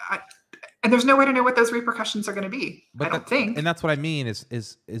 And there's no way to know what those repercussions are going to be. But I don't think. And that's what I mean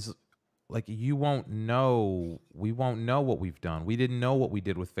is like, you won't know, we won't know what we've done. We didn't know what we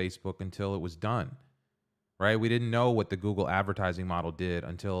did with Facebook until it was done, right? We didn't know what the Google advertising model did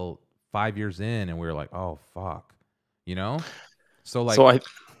until 5 years in, and we were like, oh, fuck, you know? So like,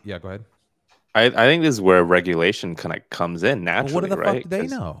 yeah, go ahead. I think this is where regulation kind of comes in naturally, well, what the right? fuck do they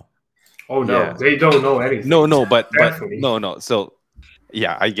know? Oh, no, Yeah. they don't know anything. No, but Definitely. no. So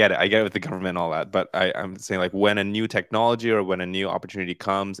yeah, I get it with the government and all that. But I'm saying, like, when a new technology or when a new opportunity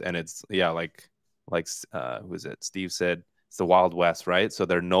comes, and it's, yeah, like who is it? Steve said it's the Wild West, right? So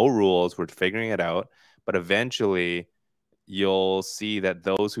there are no rules. We're figuring it out. But eventually you'll see that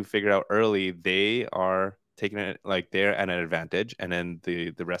those who figure out early, they are taking it, like, they're at an advantage. And then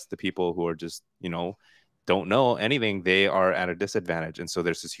the rest of the people who are just, you know, don't know anything, they are at a disadvantage. And so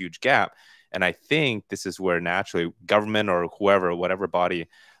there's this huge gap. And I think this is where naturally government or whoever, whatever body,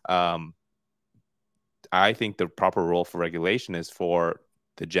 I think the proper role for regulation is for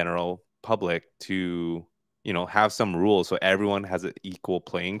the general public to, you know, have some rules so everyone has an equal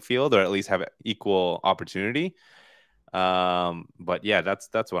playing field, or at least have equal opportunity. But yeah,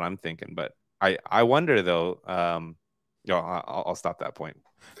 that's what I'm thinking. But I wonder though, you know, I'll stop that point.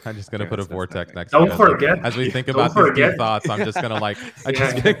 I'm just gonna put a vortex next. Don't to forget as we think don't about forget. these deep thoughts. I'm just gonna like. I'm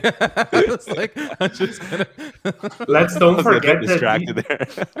just gonna. Let's don't forget distracted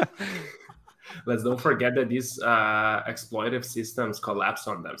that. there. Let's don't forget that these exploitative systems collapse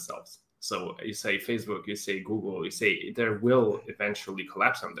on themselves. So you say Facebook, you say Google, you say they will eventually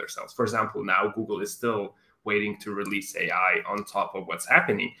collapse on themselves. For example, now Google is still waiting to release AI on top of what's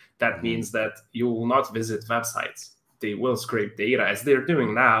happening. That means that you will not visit websites. They will scrape data, as they're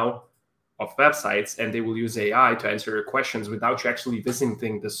doing now, of websites, and they will use AI to answer your questions without you actually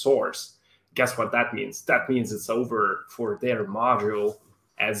visiting the source. Guess what that means? That means it's over for their module,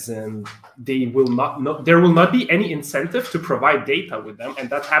 as in they will not, there will not be any incentive to provide data with them. And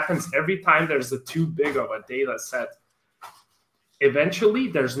that happens every time there's a too big of a data set. Eventually,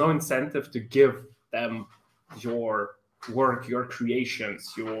 there's no incentive to give them your work, your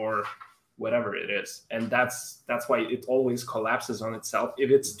creations, your whatever it is. And that's why it always collapses on itself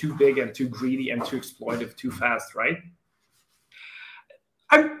if it's too big and too greedy and too exploitive too fast, right?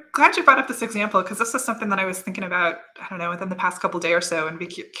 I'm glad you brought up this example, because this is something that I was thinking about, I don't know, within the past couple of days or so, and be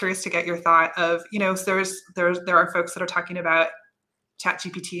curious to get your thought of, you know, there are folks that are talking about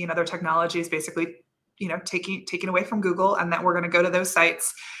ChatGPT and other technologies basically, you know, taking away from Google, and that we're going to go to those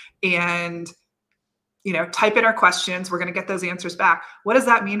sites and, you know, type in our questions. We're going to get those answers back. What does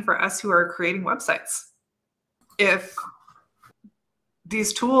that mean for us who are creating websites? If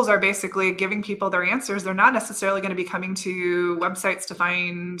these tools are basically giving people their answers, they're not necessarily going to be coming to websites to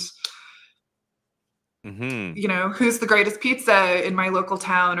find, you know, who's the greatest pizza in my local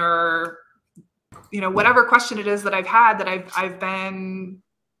town, or, you know, whatever question it is that I've had that I've been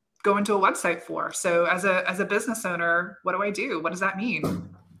going to a website for. So as a business owner, what do I do? What does that mean?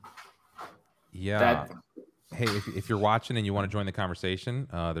 Yeah. Hey, if you're watching and you want to join the conversation,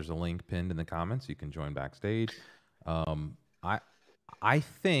 there's a link pinned in the comments. You can join backstage. I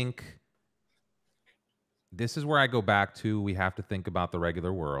think this is where I go back to, we have to think about the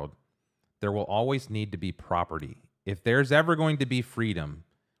regular world. There will always need to be property. If there's ever going to be freedom,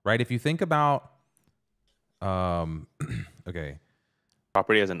 right? If you think about, okay,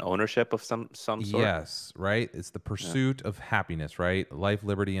 Property as an ownership of some sort. Yes, right. It's the pursuit of happiness, right? Life,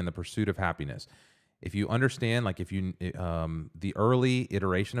 liberty, and the pursuit of happiness. If you understand, like if you, the early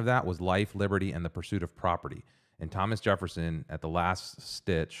iteration of that was life, liberty, and the pursuit of property. And Thomas Jefferson, at the last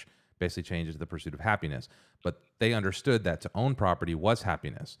stitch, basically changed it to the pursuit of happiness. But they understood that to own property was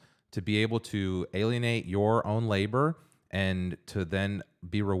happiness. To be able to alienate your own labor and to then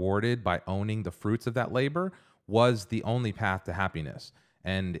be rewarded by owning the fruits of that labor was the only path to happiness.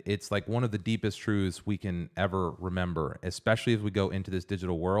 And it's like one of the deepest truths we can ever remember, especially as we go into this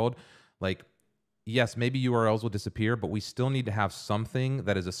digital world. Like, yes, maybe URLs will disappear, but we still need to have something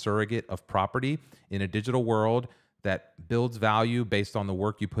that is a surrogate of property in a digital world that builds value based on the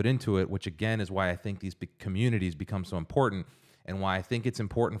work you put into it, which again is why I think these communities become so important, and why I think it's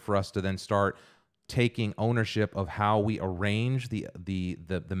important for us to then start taking ownership of how we arrange the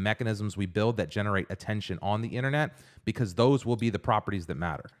mechanisms we build that generate attention on the internet, because those will be the properties that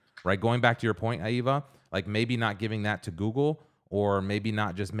matter, right? Going back to your point, Aiva, like maybe not giving that to Google, or maybe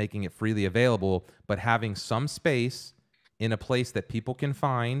not just making it freely available, but having some space in a place that people can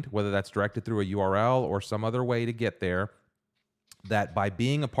find, whether that's directed through a URL or some other way to get there, that by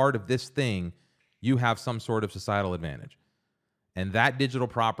being a part of this thing, you have some sort of societal advantage. And that digital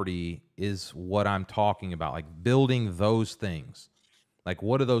property is what I'm talking about, like building those things. Like,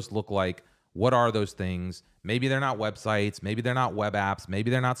 what do those look like? What are those things? Maybe they're not websites, maybe they're not web apps,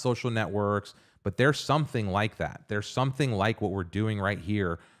 maybe they're not social networks, but there's something like that. There's something like what we're doing right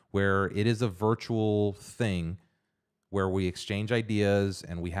here, where it is a virtual thing where we exchange ideas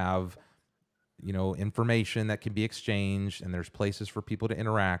and we have, you know, information that can be exchanged, and there's places for people to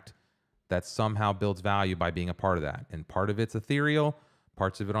interact that somehow builds value by being a part of that. And part of it's ethereal,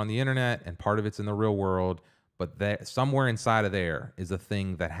 parts of it on the internet, and part of it's in the real world. But that somewhere inside of there is a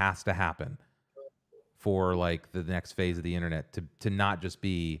thing that has to happen for like the next phase of the internet to not just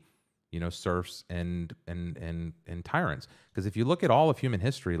be, you know, serfs and tyrants. Because if you look at all of human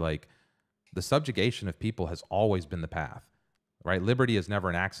history, like the subjugation of people has always been the path, right? Liberty is never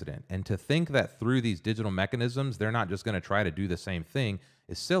an accident. And to think that through these digital mechanisms, they're not just going to try to do the same thing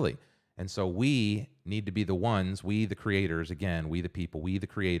is silly. And so we need to be the ones, we the creators, again, we the people, we the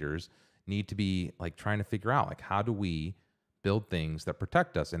creators need to be like trying to figure out like, how do we build things that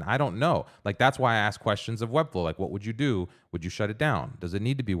protect us? And I don't know. Like, that's why I ask questions of Webflow. Like, what would you do? Would you shut it down? Does it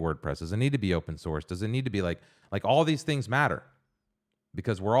need to be WordPress? Does it need to be open source? Does it need to be like all these things matter,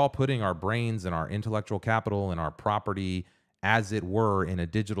 because we're all putting our brains and our intellectual capital and our property, as it were, in a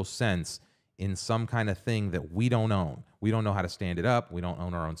digital sense, in some kind of thing that we don't own. We don't know how to stand it up. We don't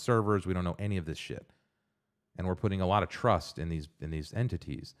own our own servers. We don't know any of this shit. And we're putting a lot of trust in these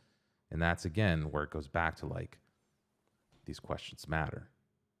entities. And that's, again, where it goes back to like, these questions matter.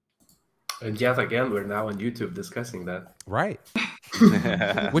 And yet again, we're now on YouTube discussing that. Right.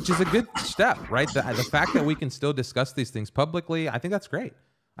 Which is a good step, right? The fact that we can still discuss these things publicly, I think that's great.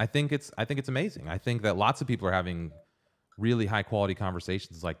 I think it's amazing. I think that lots of people are having really high quality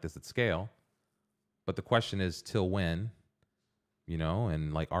conversations like this at scale. But the question is, till when, you know,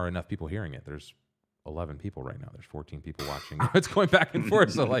 and like, are enough people hearing it? There's 11 people right now. There's 14 people watching. It's going back and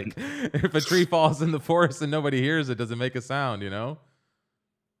forth. So like, if a tree falls in the forest and nobody hears it, does it make a sound, you know?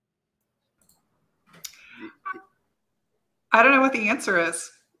 I don't know what the answer is.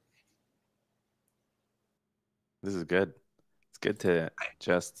 This is good. It's good to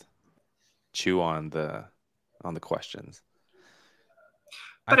just chew on the questions.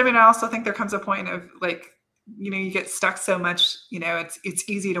 But I mean, I also think there comes a point of like, you know, you get stuck so much, you know, it's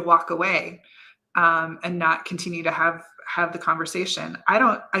easy to walk away and not continue to have the conversation. I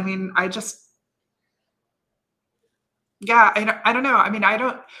don't know. I mean,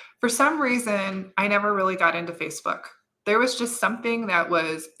 for some reason, I never really got into Facebook. There was just something that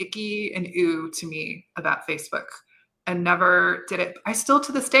was icky and ooh to me about Facebook, and never did it. I still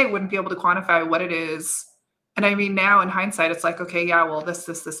to this day wouldn't be able to quantify what it is. And I mean, now in hindsight, it's like, okay, yeah, well, this,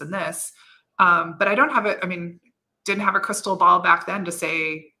 and this. But I don't have it. I mean, didn't have a crystal ball back then to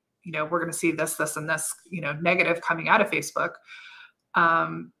say, you know, we're going to see this, and this, you know, negative coming out of Facebook.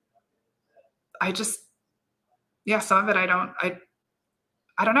 Some of it, I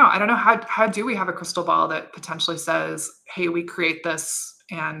don't know. I don't know how do we have a crystal ball that potentially says, hey, we create this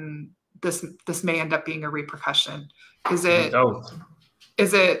and this may end up being a repercussion. Is it,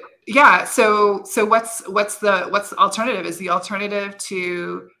 yeah. So what's the alternative? Is the alternative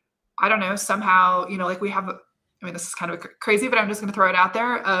to, I don't know, somehow, you know, like we have, I mean, this is kind of crazy, but I'm just going to throw it out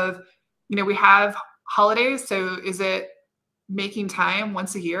there of, you know, we have holidays. So is it making time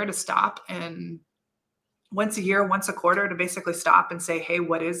once a year to stop, and once a year, once a quarter to basically stop and say, hey,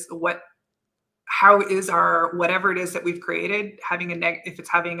 what how is our whatever it is that we've created having if it's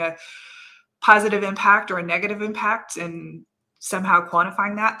having a positive impact or a negative impact, and somehow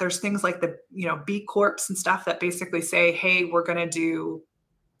quantifying that. There's things like the, you know, B Corps and stuff that basically say, hey, we're going to do,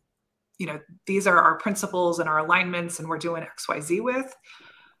 you know, these are our principles and our alignments, and we're doing XYZ with.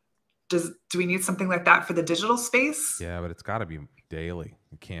 Do we need something like that for the digital space? Yeah, but it's got to be daily.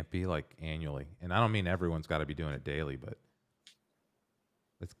 It can't be like annually. And I don't mean everyone's got to be doing it daily, but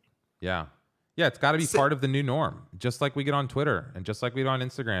it's, yeah, it's got to be part of the new norm. Just like we get on Twitter, and just like we get on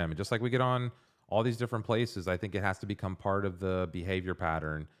Instagram, and just like we get on all these different places, I think it has to become part of the behavior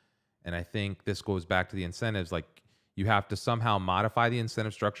pattern. And I think this goes back to the incentives. Like, you have to somehow modify the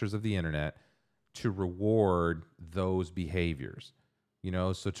incentive structures of the internet to reward those behaviors. You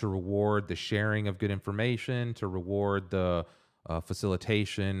know, so to reward the sharing of good information, to reward the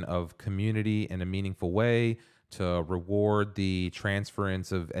facilitation of community in a meaningful way, to reward the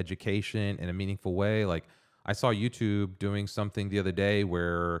transference of education in a meaningful way. Like, I saw YouTube doing something the other day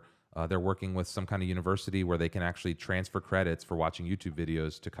where they're working with some kind of university where they can actually transfer credits for watching YouTube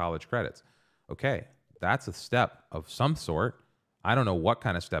videos to college credits. Okay, that's a step of some sort. I don't know what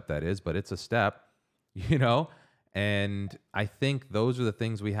kind of step that is, but it's a step, you know? And I think those are the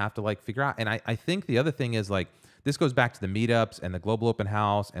things we have to like figure out. And I think the other thing is, like, this goes back to the meetups and the global open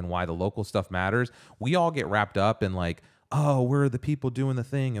house and why the local stuff matters. We all get wrapped up in like, oh, we're the people doing the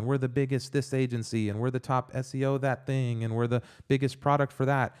thing, and we're the biggest this agency, and we're the top SEO that thing, and we're the biggest product for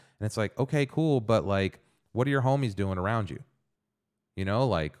that. And it's like, okay, cool. But like, what are your homies doing around you? You know,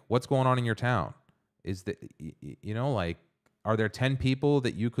 like, what's going on in your town? Is that, you know, like, are there 10 people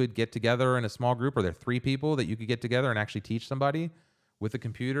that you could get together in a small group? Are there 3 people that you could get together and actually teach somebody with a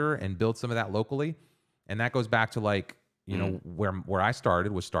computer and build some of that locally? And that goes back to, like, you know, where I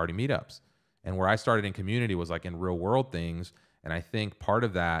started was starting meetups. And where I started in community was like in real world things. And I think part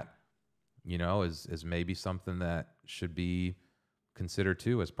of that, you know, is maybe something that should be considered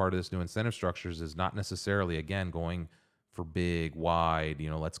too as part of this new incentive structures, is not necessarily, again, going for big, wide, you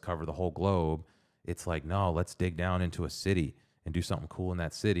know, let's cover the whole globe. It's like, no, let's dig down into a city and do something cool in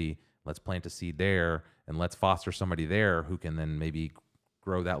that city. Let's plant a seed there, and let's foster somebody there who can then maybe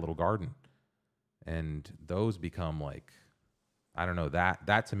grow that little garden. And those become like, I don't know,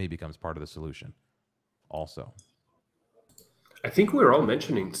 that to me becomes part of the solution also. I think we're all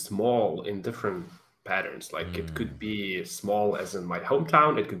mentioning small in different patterns. Like, it could be small as in my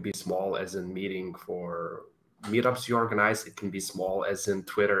hometown. It could be small as in meeting for meetups you organize. It can be small as in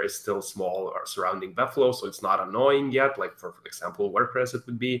Twitter is still small or surrounding Buffalo, so it's not annoying yet. Like, for example, WordPress, it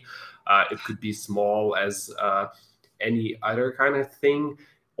would be. It could be small as any other kind of thing,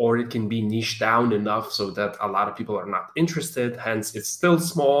 or it can be niche down enough so that a lot of people are not interested. Hence, it's still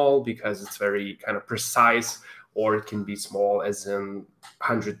small because it's very kind of precise. Or it can be small as in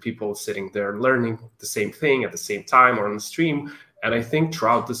 100 people sitting there learning the same thing at the same time or on the stream. And I think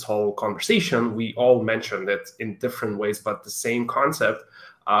throughout this whole conversation, we all mentioned it in different ways, but the same concept.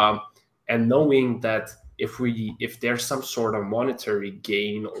 And knowing that if there's some sort of monetary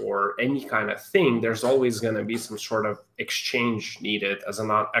gain or any kind of thing, there's always going to be some sort of exchange needed as a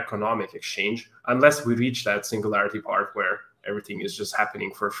non-economic exchange, unless we reach that singularity part where everything is just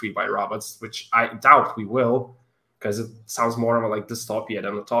happening for free by robots, which I doubt we will, because it sounds more of a like dystopia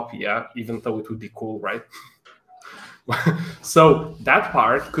than utopia, even though it would be cool, right? So that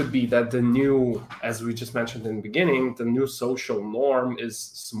part could be that the new, as we just mentioned in the beginning, the new social norm is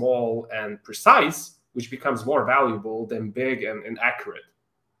small and precise, which becomes more valuable than big and accurate.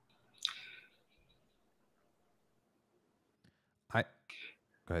 Go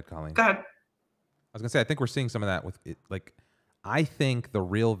ahead, Colleen. Go ahead. I was gonna say, I think we're seeing some of that with it. Like, I think the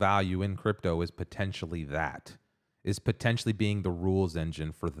real value in crypto is potentially being the rules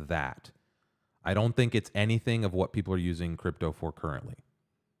engine for that. I don't think it's anything of what people are using crypto for currently,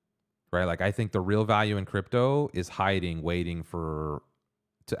 right? Like, I think the real value in crypto is hiding, waiting to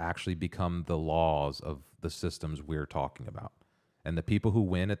actually become the laws of the systems we're talking about. And the people who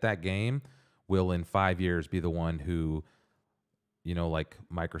win at that game will in 5 years be the one who, you know, like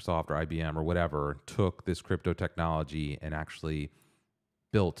Microsoft or IBM or whatever, took this crypto technology and actually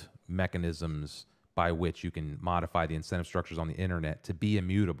built mechanisms by which you can modify the incentive structures on the internet to be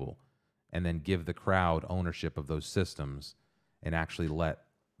immutable, and then give the crowd ownership of those systems and actually let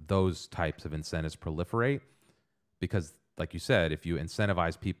those types of incentives proliferate. Because, like you said, if you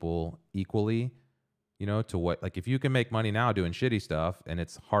incentivize people equally, you know, to what, like, if you can make money now doing shitty stuff and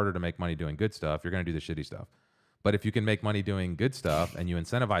it's harder to make money doing good stuff, you're going to do the shitty stuff. But if you can make money doing good stuff and you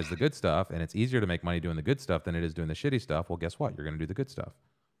incentivize the good stuff, and it's easier to make money doing the good stuff than it is doing the shitty stuff, well, guess what? You're going to do the good stuff.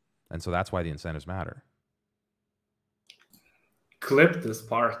 And so that's why the incentives matter. Clip this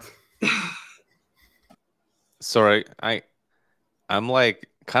part. Sorry, I'm like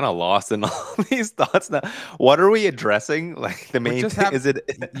kind of lost in all these thoughts now. What are we addressing? Like the main thing, is it?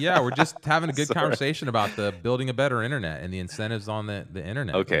 Yeah, we're just having a good Sorry. conversation about the building a better internet and the incentives on the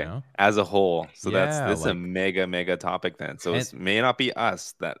internet. Okay, you know? as a whole. So Yeah, this is a like- mega topic then. So it may not be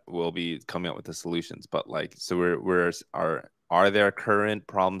us that will be coming up with the solutions, but like, so are there current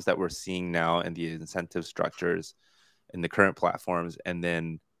problems that we're seeing now in the incentive structures in the current platforms, and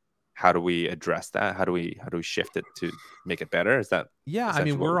then how do we address that? How do we shift it to make it better? Is that I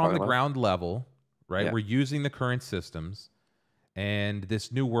mean, we're on the ground level, right? Yeah. We're using the current systems, and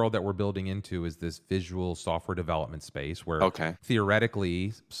this new world that we're building into is this visual software development space where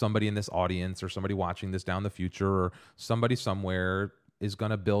theoretically somebody in this audience or somebody watching this down the future or somebody somewhere is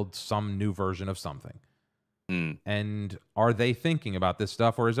going to build some new version of something. And are they thinking about this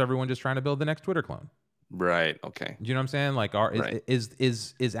stuff, or is everyone just trying to build the next Twitter clone? Right. Okay. You know what I'm saying? Like,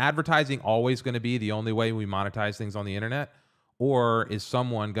 is advertising always going to be the only way we monetize things on the internet, or is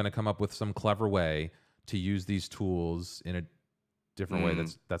someone going to come up with some clever way to use these tools in a different way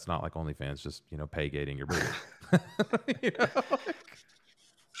that's not like OnlyFans, just pay gating your booty?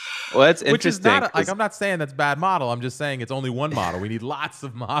 Well, that's interesting. Which is not like, I'm not saying that's bad model. I'm just saying it's only one model. We need lots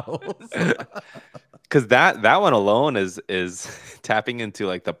of models. Because that one alone is tapping into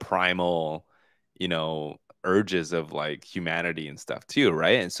like the primal, urges of like humanity and stuff too,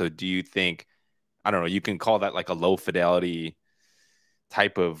 right? And so do you think, I don't know, you can call that like a low fidelity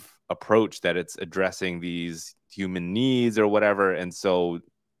type of approach that it's addressing these human needs or whatever? And so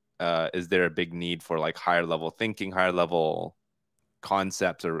is there a big need for like higher level thinking, higher level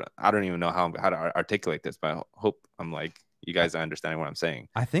concepts, or I don't even know how to articulate this, but I hope I'm like, you guys are understanding what I'm saying.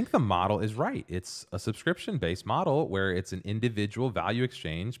 I think the model is right. It's a subscription-based model where it's an individual value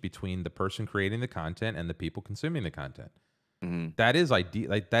exchange between the person creating the content and the people consuming the content. That is ideal.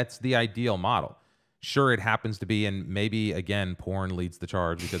 Like, that's the ideal model. Sure, it happens to be, and maybe again, porn leads the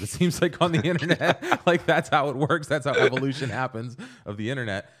charge because it seems like on the internet, like that's how it works. That's how evolution happens of the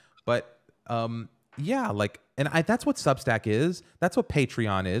internet. But yeah, like, and that's what Substack is. That's what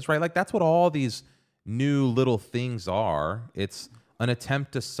Patreon is, right? Like, that's what all these new little things are. It's an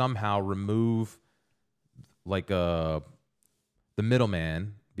attempt to somehow remove like the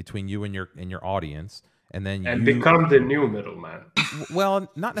middleman between you and your audience, and then you become the new middleman. Well,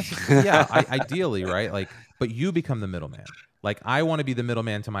 not necessarily. Yeah, ideally, right? Like, but you become the middleman. Like, I want to be the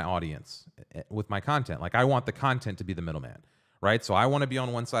middleman to my audience with my content. Like, I want the content to be the middleman, right? So I want to be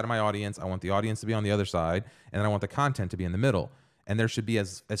on one side of my audience. I want the audience to be on the other side, and then I want the content to be in the middle. And there should be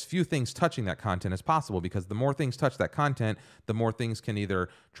as few things touching that content as possible, because the more things touch that content, the more things can either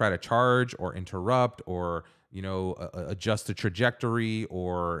try to charge or interrupt or, adjust the trajectory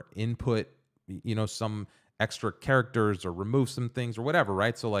or input, some extra characters or remove some things or whatever,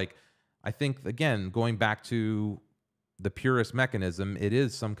 right? So like, I think, again, going back to the purist mechanism, it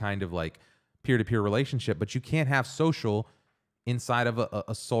is some kind of like peer-to-peer relationship, but you can't have social inside of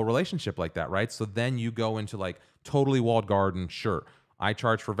a soul relationship like that, right? So then you go into like totally walled garden. Sure, I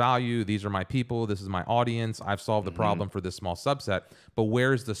charge for value. These are my people. This is my audience. I've solved the problem for this small subset. But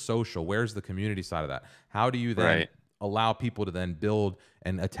where's the social? Where's the community side of that? How do you then allow people to then build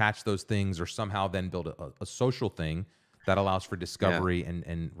and attach those things, or somehow then build a social thing that allows for discovery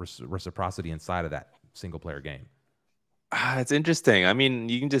and reciprocity inside of that single player game? It's interesting. I mean,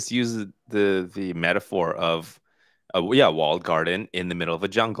 you can just use the metaphor of walled garden in the middle of a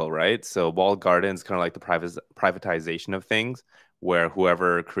jungle, right? So walled garden is kind of like the privatization of things, where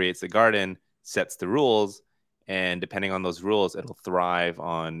whoever creates the garden sets the rules, and depending on those rules, it'll thrive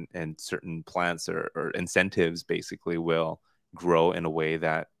on, and certain plants or incentives basically will grow in a way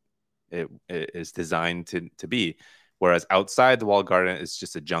that it is designed to be. Whereas outside the walled garden, it's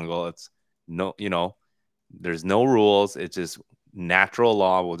just a jungle. It's there's no rules. It's just natural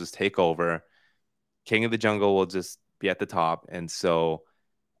law will just take over. King of the jungle will just be at the top. And so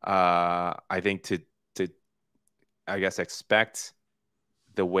I think to I guess expect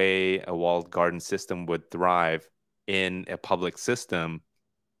the way a walled garden system would thrive in a public system,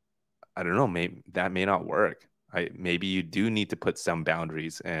 I don't know, maybe that may not work. Maybe you do need to put some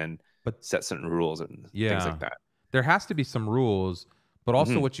boundaries and set certain rules and things like that. There has to be some rules, but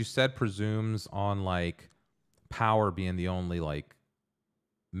also what you said presumes on like power being the only like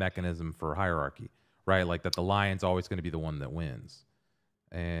mechanism for hierarchy, right? Like that the lion's always going to be the one that wins.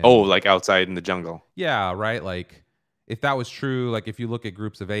 And like outside in the jungle. Yeah, right. Like if that was true, like if you look at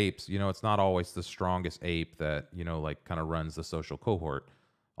groups of apes, it's not always the strongest ape that, like kind of runs the social cohort.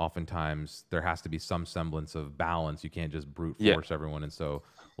 Oftentimes there has to be some semblance of balance. You can't just brute force everyone. And so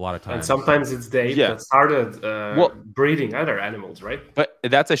a lot of times, and sometimes it's the ape that started breeding other animals, right? But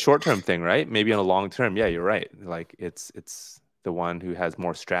that's a short-term thing, right? Maybe on a long term, yeah, you're right. Like it's the one who has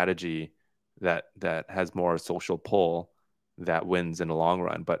more strategy that has more social pull that wins in the long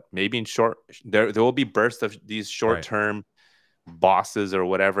run. But maybe in short, there will be bursts of these short-term bosses or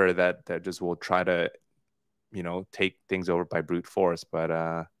whatever that just will try to, you know, take things over by brute force.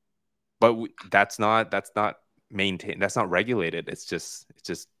 But that's not maintained. That's not regulated. It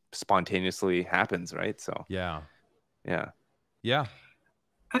just spontaneously happens, right? So yeah.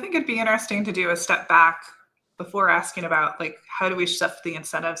 I think it'd be interesting to do a step back before asking about, like, how do we shift the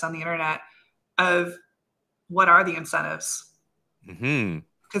incentives on the internet of what are the incentives?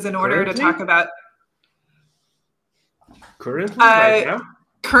 Because in order to talk about currently, right now?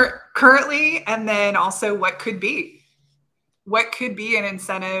 Currently, and then also what could be an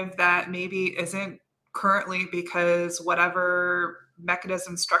incentive that maybe isn't currently, because whatever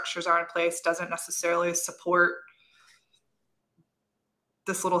mechanism structures are in place doesn't necessarily support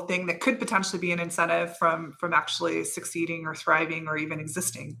this little thing that could potentially be an incentive from actually succeeding or thriving or even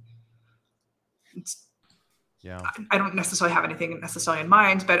existing. I don't necessarily have anything necessarily in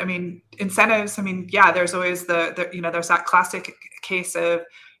mind, but I mean, incentives, I mean, yeah, there's always there's that classic case of,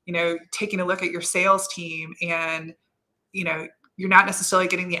 you know, taking a look at your sales team and, you know, you're not necessarily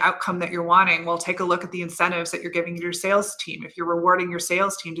getting the outcome that you're wanting. Well, take a look at the incentives that you're giving your sales team. If you're rewarding your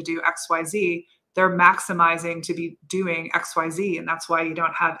sales team to do XYZ, they're maximizing to be doing XYZ. And that's why you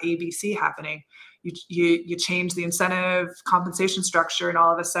don't have ABC happening. You change the incentive compensation structure, and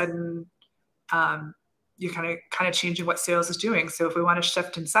all of a sudden, you're kind of changing what sales is doing. So if we want to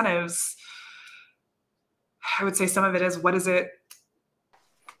shift incentives, I would say some of it is, what is it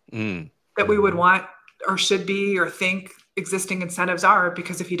that we would want or should be or think existing incentives are?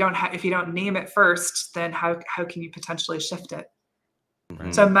 Because if you don't name it first, then how can you potentially shift it?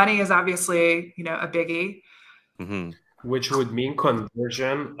 So money is obviously, you know, a biggie. Which would mean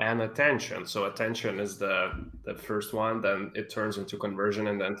conversion and attention. So attention is the first one, then it turns into conversion,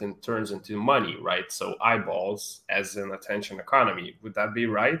 and then it turns into money, right? So eyeballs as an attention economy. Would that be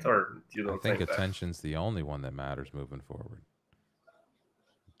right, or you don't think attention's the only one that matters moving forward?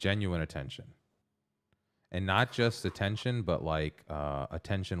 Genuine attention. And not just attention, but like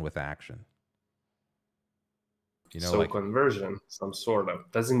attention with action. You know, so like conversion, some sort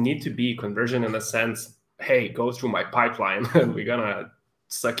of, doesn't need to be conversion in a sense, hey, go through my pipeline and we're gonna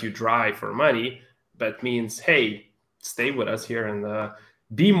suck you dry for money, but means, hey, stay with us here and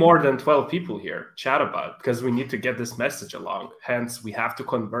be more than 12 people here, chat about it, because we need to get this message along. Hence, we have to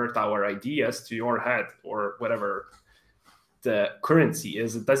convert our ideas to your head or whatever the currency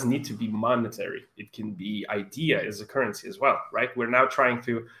is. It doesn't need to be monetary. It can be idea is a currency as well, right? We're now trying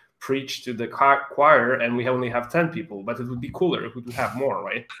to preach to the choir and we only have 10 people, but it would be cooler if we could have more,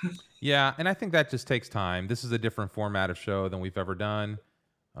 right? Yeah, and I think that just takes time. This is a different format of show than we've ever done.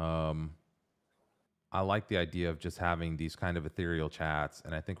 I like the idea of just having these kind of ethereal chats,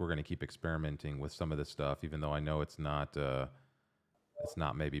 and I think we're going to keep experimenting with some of this stuff, even though I know it's not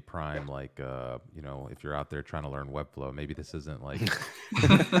maybe prime, like, you know, if you're out there trying to learn Webflow, maybe this isn't like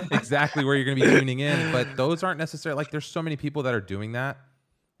exactly where you're going to be tuning in, but those aren't necessarily, like, there's so many people that are doing that.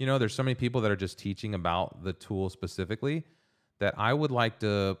 You know, there's so many people that are just teaching about the tool specifically that I would like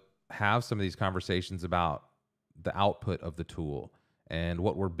to have some of these conversations about the output of the tool and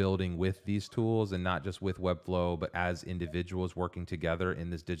what we're building with these tools, and not just with Webflow, but as individuals working together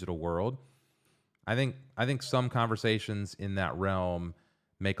in this digital world. I think some conversations in that realm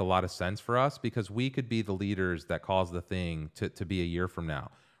make a lot of sense for us, because we could be the leaders that cause the thing to be a year from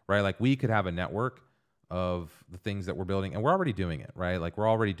now, right? Like, we could have a network of the things that we're building, and we're already doing it, right? Like, we're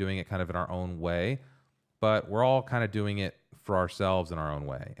already doing it kind of in our own way, but we're all kind of doing it for ourselves in our own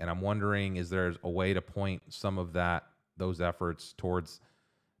way. And I'm wondering, is there a way to point some of those efforts towards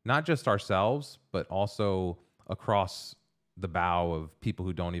not just ourselves, but also across the bow of people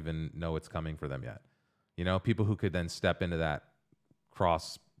who don't even know it's coming for them yet? You know, people who could then step into that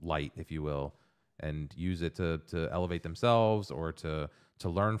cross light, if you will, and use it to elevate themselves, or to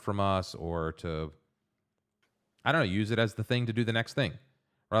learn from us, or to, I don't know, use it as the thing to do the next thing,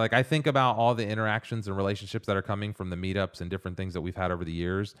 right? Like, I think about all the interactions and relationships that are coming from the meetups and different things that we've had over the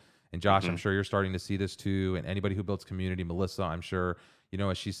years. And Josh, I'm sure you're starting to see this too. And anybody who builds community, Melissa, I'm sure, you know,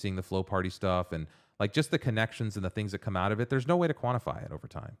 as she's seeing the Flow Party stuff and like just the connections and the things that come out of it, there's no way to quantify it over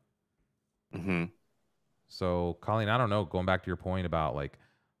time. So, Colleen, I don't know, going back to your point about, like,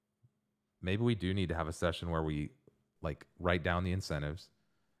 maybe we do need to have a session where we, like, write down the incentives.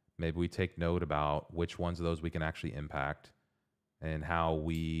 Maybe we take note about which ones of those we can actually impact, and how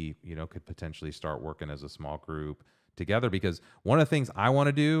we, you know, could potentially start working as a small group together. Because one of the things I want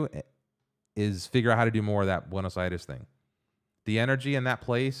to do is figure out how to do more of that Buenos Aires thing. the energy in that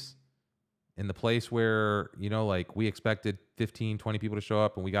place, in the place where, you know, like we expected 15, 20 people to show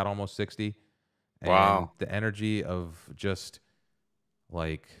up and we got almost 60. And Wow. the energy of just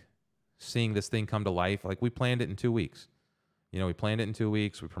like seeing this thing come to life. Like we planned it in 2 weeks. You know, we planned it in 2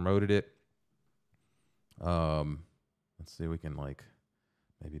 weeks. We promoted it. Let's see, we can like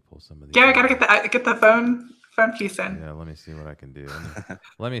maybe pull some of these. Yeah, I gotta get the phone piece in. Yeah, let me see what I can do.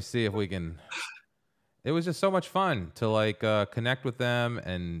 Let me see if we can. It was just so much fun to like connect with them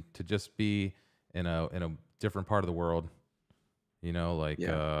and to just be in a different part of the world. You know, like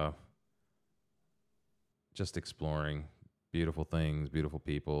just exploring beautiful things, beautiful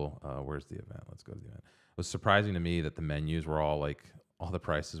people. Where's the event? Let's go to the event. It was surprising to me that the menus were all like all the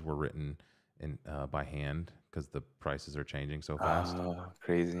prices were written in by hand because the prices are changing so fast. Oh,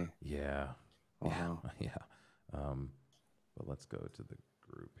 crazy. Yeah. Wow. Yeah. But let's go to the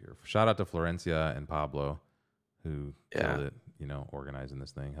group here. Shout out to Florencia and Pablo who killed it, you know, organizing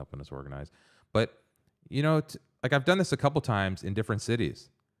this thing, helping us organize. But, you know, like I've done this a couple times in different cities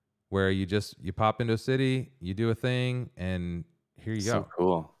where you pop into a city, you do a thing, and here you go. So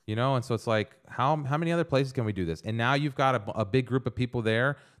cool. You know, and so it's like, how many other places can we do this? And now you've got a big group of people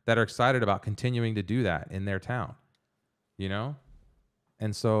there that are excited about continuing to do that in their town, you know?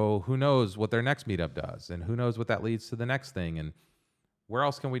 And so who knows what their next meetup does, and who knows what that leads to the next thing, and where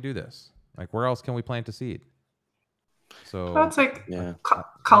else can we do this? Like, where else can we plant a seed? So well, it's like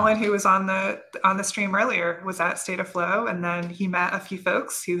Colin, who was on the stream earlier, was at State of Flow, and then he met a few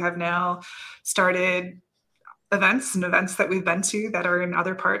folks who have now started events that we've been to that are in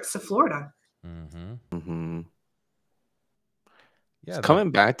other parts of Florida. Mm-hmm. Mm-hmm. Yeah. So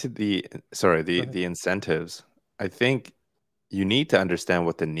coming back to the incentives, I think you need to understand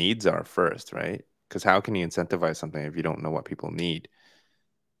what the needs are first, right? Because how can you incentivize something if you don't know what people need?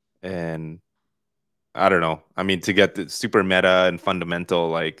 And I don't know. I mean, to get the super meta and fundamental,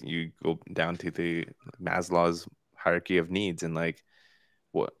 like you go down to the Maslow's hierarchy of needs, and like,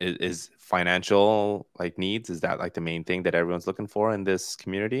 what is financial like needs? Is that like the main thing that everyone's looking for in this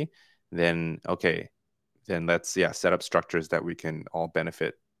community? Then okay, then let's set up structures that we can all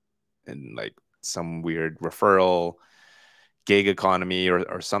benefit in, like some weird referral gig economy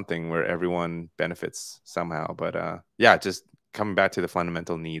or something where everyone benefits somehow. But just coming back to the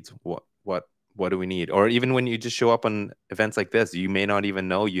fundamental needs, what do we need? Or even when you just show up on events like this, you may not even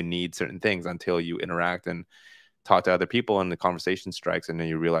know you need certain things until you interact and talk to other people and the conversation strikes, and then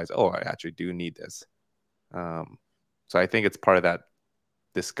you realize, oh, I actually do need this. So I think it's part of that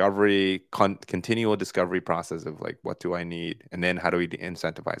discovery, continual discovery process of like, what do I need? And then how do we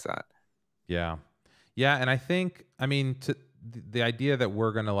incentivize that? Yeah. Yeah. And I think, I mean, the idea that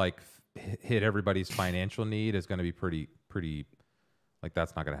we're going to like hit everybody's financial need is going to be pretty, like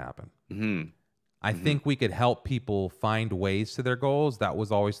that's not going to happen. Mm-hmm. I think we could help people find ways to their goals. That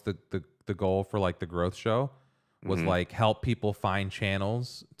was always the goal for like the growth show, was like help people find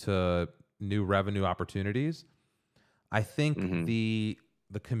channels to new revenue opportunities. I think the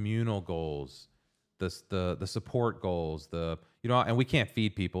communal goals, the support goals, and we can't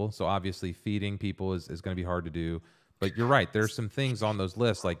feed people, so obviously feeding people is going to be hard to do. But you're right, there's some things on those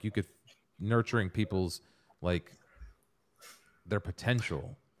lists, like you could nurturing people's like their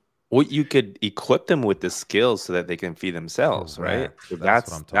potential. Well, you could equip them with the skills so that they can feed themselves, right? So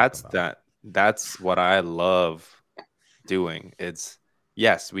that's what I'm talking about. That's what I love doing. It's,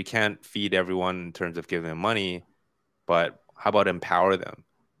 yes, we can't feed everyone in terms of giving them money, but how about empower them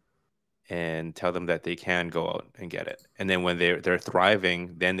and tell them that they can go out and get it. And then when they're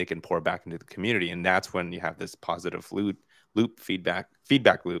thriving, then they can pour back into the community. And that's when you have this positive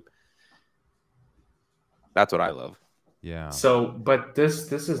feedback loop. That's what I love. Yeah. So, but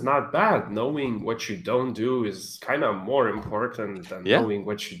this is not bad. Knowing what you don't do is kind of more important than knowing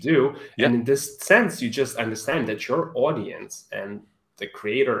what you do. Yeah. And in this sense, you just understand that your audience and the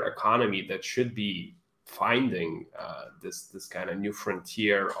creator economy that should be finding this kind of new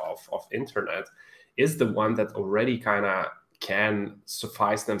frontier of internet is the one that already kind of can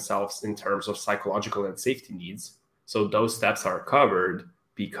suffice themselves in terms of psychological and safety needs. So those steps are covered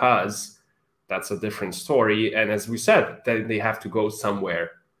because that's a different story. And as we said, they have to go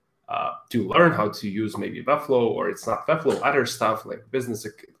somewhere to learn how to use maybe Webflow, or it's not Webflow, other stuff like business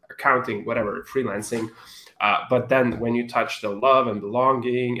accounting, whatever, freelancing. But then when you touch the love and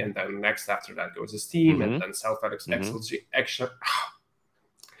belonging, and then next after that goes esteem, and then self-action.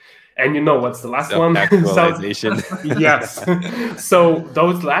 And you know what's the last one? Actualization. Yes. So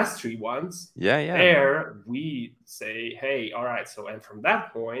those last three ones, there we say, hey, all right. So, and from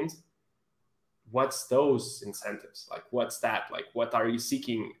that point, what's those incentives? Like, what's that? Like, what are you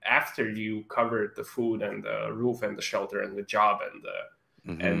seeking after you covered the food and the roof and the shelter and the job and the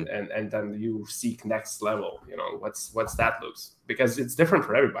and then you seek next level? You know, what's that looks, because it's different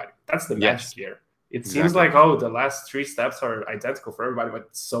for everybody. That's the magic here. It seems like, oh, the last 3 steps are identical for everybody, but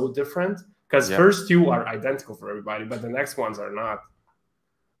it's so different, because first 2 are identical for everybody, but the next ones are not.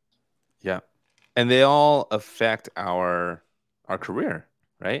 Yeah, and they all affect our career,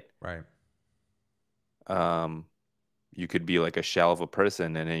 right? Right. You could be like a shell of a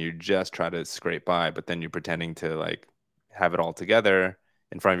person, and then you just try to scrape by, but then you're pretending to like have it all together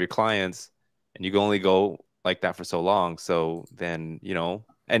in front of your clients, and you can only go like that for so long. So then, you know,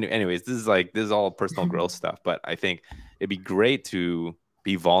 anyways, this is all personal growth stuff, but I think it'd be great to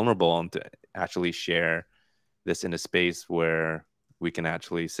be vulnerable and to actually share this in a space where we can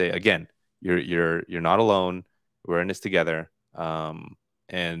actually say, again, you're not alone. We're in this together.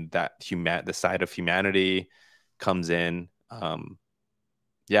 And that the side of humanity comes in.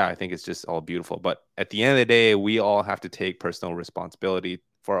 Yeah, I think it's just all beautiful. But at the end of the day, we all have to take personal responsibility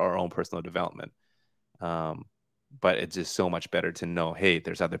for our own personal development. But it's just so much better to know, hey,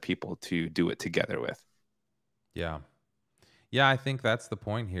 there's other people to do it together with. Yeah. Yeah, I think that's the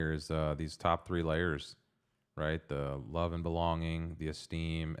point here is these top 3 layers, right? The love and belonging, the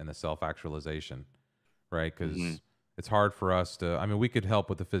esteem, and the self-actualization, right? Because it's hard for us to, I mean, we could help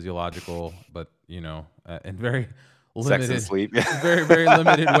with the physiological, but, you know, in very limited, sex and sleep. very, very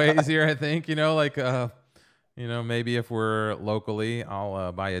limited ways here, I think, you know, like, you know, maybe if we're locally,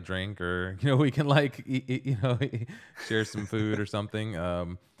 I'll buy a drink, or, you know, we can like, you know, share some food or something.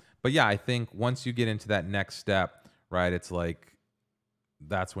 But yeah, I think once you get into that next step, right, it's like,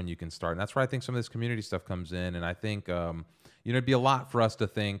 that's when you can start. And that's where I think some of this community stuff comes in. And I think, you know, it'd be a lot for us to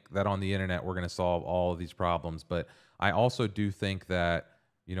think that on the internet, we're going to solve all of these problems. But I also do think that,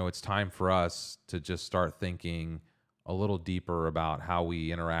 you know, it's time for us to just start thinking a little deeper about how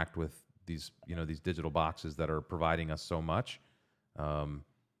we interact with these, you know, these digital boxes that are providing us so much,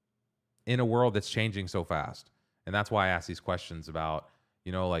 in a world that's changing so fast. And that's why I ask these questions about,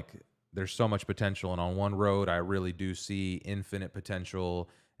 you know, like, there's so much potential, and on one road, I really do see infinite potential,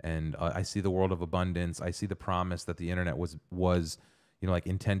 and I see the world of abundance. I see the promise that the internet was, you know, like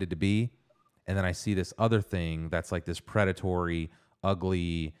intended to be. And then I see this other thing that's like this predatory,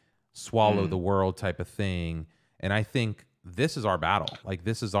 ugly, swallow the world type of thing. And I think this is our battle. Like,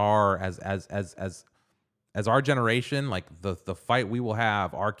 this is our, as our generation, like the fight we will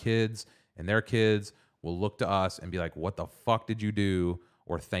have, our kids and their kids will look to us and be like, what the fuck did you do?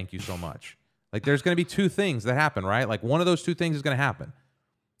 Or thank you so much. Like, there's going to be 2 things that happen, right? Like, one of those 2 things is going to happen.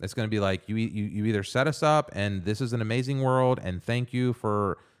 It's going to be like, you either set us up and this is an amazing world and thank you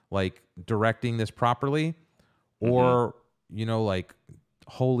for like directing this properly, or, you know, like,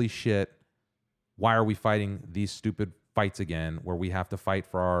 holy shit, why are we fighting these stupid fights again where we have to fight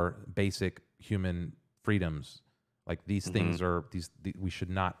for our basic human freedoms? Like, these things are, we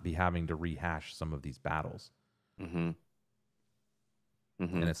should not be having to rehash some of these battles.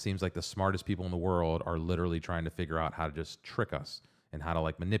 And it seems like the smartest people in the world are literally trying to figure out how to just trick us and how to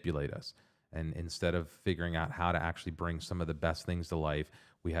like manipulate us. And instead of figuring out how to actually bring some of the best things to life,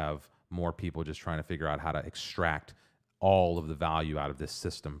 we have more people just trying to figure out how to extract all of the value out of this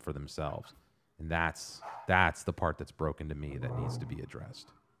system for themselves. And that's the part that's broken to me that needs to be addressed.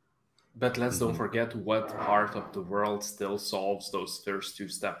 But let's don't forget what part of the world still solves those first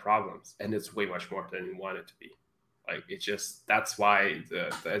 2-step problems. And it's way much more than you want it to be. Like, it's just, that's why,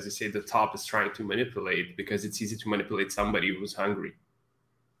 as you say, the top is trying to manipulate, because it's easy to manipulate somebody who's hungry.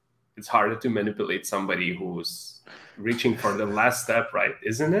 It's harder to manipulate somebody who's reaching for the last step, right?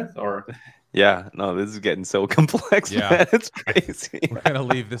 Isn't it? Or yeah, no, this is getting so complex. Yeah, man. It's crazy. We're gonna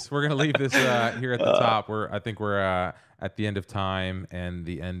leave this. We're gonna leave this here at the top. I think we're at the end of time and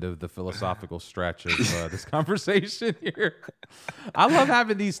the end of the philosophical stretch of this conversation here. I love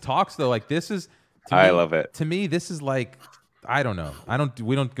having these talks though. Like, this is. I love it. To me, this is like, I don't know.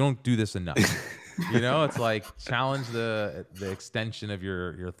 We don't do this enough. You know, it's like, challenge the extension of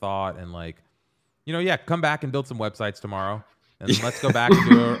your thought, and like, you know, yeah, come back and build some websites tomorrow, and let's go back and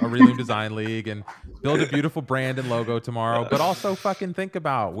do a Reloom Design League and build a beautiful brand and logo tomorrow. But also fucking think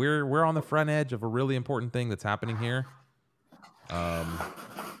about, we're on the front edge of a really important thing that's happening here.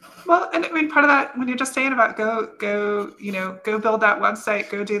 Well, and I mean, part of that, when you're just saying about go, you know, go build that website,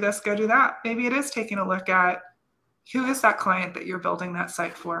 go do this, go do that. Maybe it is taking a look at who is that client that you're building that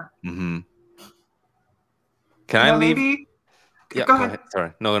site for. Can I leave? Maybe. Yeah, go ahead.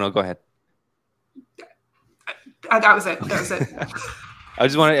 Sorry, no, go ahead. That was it. I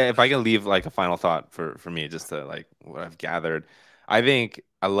just want to, if I can leave like a final thought for me, just to like what I've gathered. I think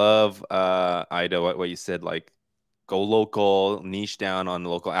I love Ida, what you said, like go local, niche down on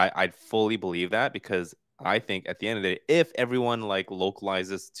local. I fully believe that, because I think at the end of the day, if everyone like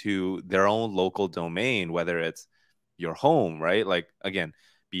localizes to their own local domain, whether it's your home, right? Like again,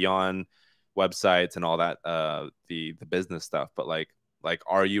 beyond websites and all that, the business stuff, but like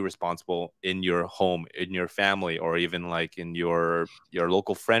are you responsible in your home, in your family, or even like in your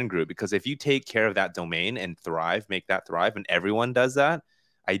local friend group? Because if you take care of that domain and thrive, make that thrive, and everyone does that,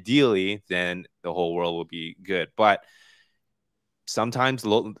 ideally, then the whole world will be good. But sometimes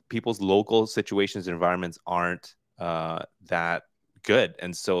people's local situations and environments aren't that good,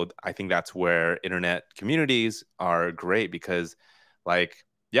 and so I think that's where internet communities are great, because like,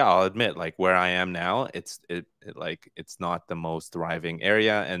 yeah, I'll admit, like where I am now, it's not the most thriving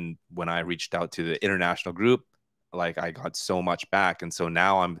area. And when I reached out to the international group, like I got so much back. And so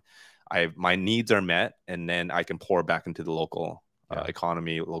now my needs are met, and then I can pour back into the local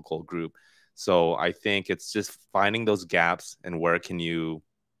economy, local group. So I think it's just finding those gaps, and where can you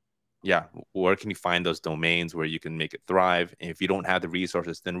find those domains where you can make it thrive. And if you don't have the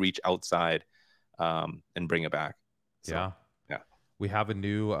resources, then reach outside and bring it back. So, yeah. We have a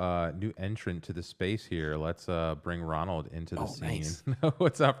new entrant to the space here. Let's bring Ronald into the scene. Nice.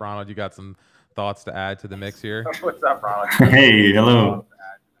 What's up, Ronald? You got some thoughts to add to the mix here? What's up, Ronald? Hey, hello.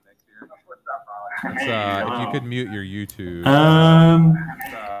 If you could mute your YouTube.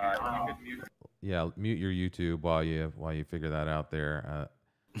 Yeah, mute your YouTube while you figure that out there.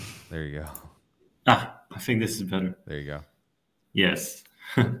 There you go. I think this is better. There you go. Yes.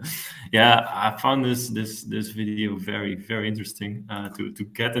 Yeah, I found this video very, very interesting to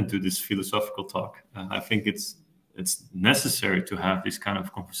get into this philosophical talk. I think it's necessary to have these kind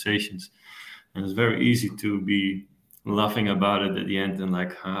of conversations, and it's very easy to be laughing about it at the end and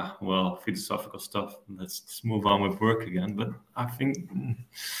like, well, philosophical stuff. Let's move on with work again. But I think,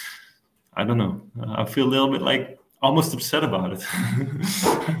 I don't know. I feel a little bit like almost upset about it.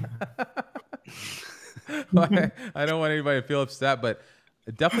 I don't want anybody to feel upset, but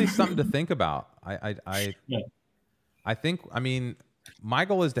definitely something to think about. I think, I mean, my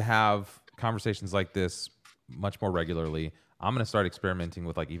goal is to have conversations like this much more regularly. I'm going to start experimenting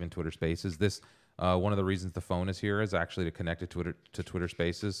with like even Twitter Spaces. This one of the reasons the phone is here is actually to connect it to Twitter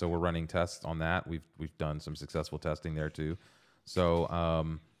Spaces. So we're running tests on that. We've done some successful testing there too.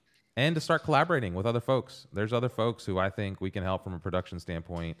 So and to start collaborating with other folks. There's other folks who I think we can help from a production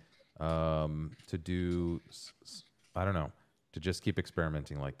standpoint to do, I don't know, to just keep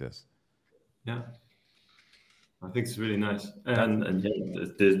experimenting like this. Yeah, I think it's really nice, and yeah,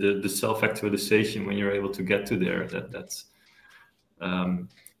 the self-actualization when you're able to get to there. That's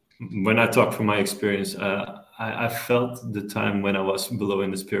when I talk from my experience. I felt the time when I was below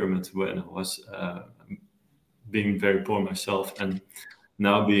in this pyramid, when I was being very poor myself, and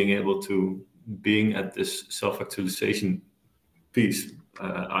now being able to being at this self-actualization piece.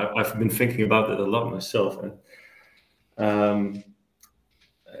 I've been thinking about it a lot myself, and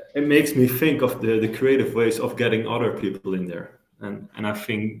it makes me think of the creative ways of getting other people in there, and I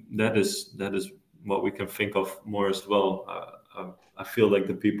think that is what we can think of more as well. I feel like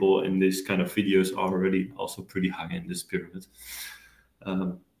the people in these kind of videos are already also pretty high in this pyramid.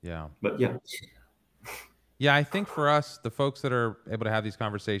 Yeah, but yeah. Yeah, I think for us, the folks that are able to have these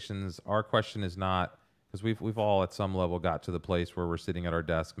conversations, our question is not, because we've all at some level got to the place where we're sitting at our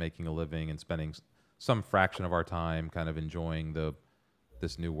desk making a living and spending some fraction of our time kind of enjoying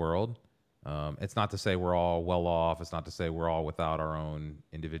this new world. It's not to say we're all well off. It's not to say we're all without our own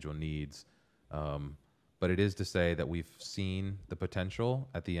individual needs. But it is to say that we've seen the potential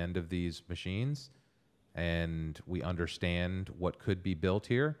at the end of these machines, and we understand what could be built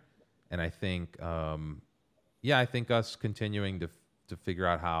here. And I think, I think us continuing to figure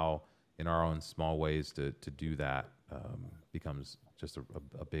out how, in our own small ways, to do that becomes just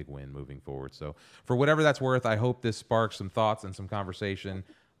a big win moving forward. So for whatever that's worth, I hope this sparks some thoughts and some conversation,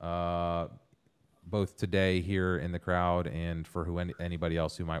 both today here in the crowd and for anybody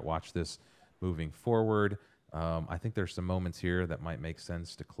else who might watch this moving forward. I think there's some moments here that might make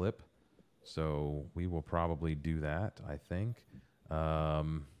sense to clip. So we will probably do that, I think.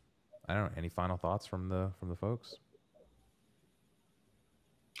 I don't know, any final thoughts from the folks?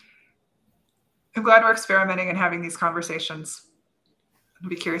 I'm glad we're experimenting and having these conversations. I'd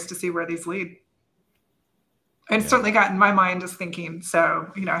be curious to see where these lead. And certainly got in my mind is thinking.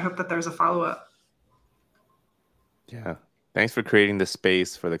 So, I hope that there's a follow-up. Yeah. Thanks for creating the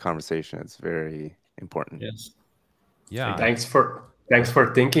space for the conversation. It's very important. Yes. Yeah. Thanks for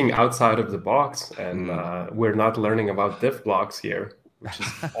thinking outside of the box. And we're not learning about diff blocks here, which is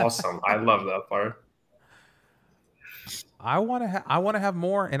awesome. I love that part. I want to have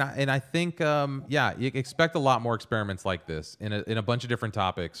more, and I think yeah, you expect a lot more experiments like this in a bunch of different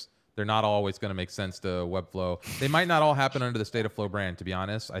topics. They're not always going to make sense to Webflow. They might not all happen under the State of Flow brand, to be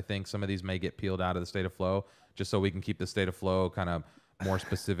honest. I think some of these may get peeled out of the State of Flow just so we can keep the State of Flow kind of more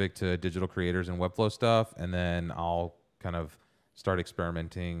specific to digital creators and Webflow stuff, and then I'll kind of start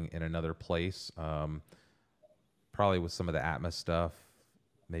experimenting in another place, probably with some of the Atmos stuff,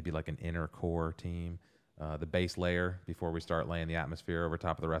 maybe like an inner core team, the base layer before we start laying the atmosphere over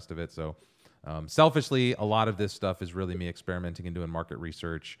top of the rest of it. So selfishly, a lot of this stuff is really me experimenting and doing market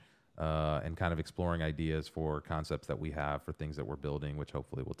research and kind of exploring ideas for concepts that we have for things that we're building, which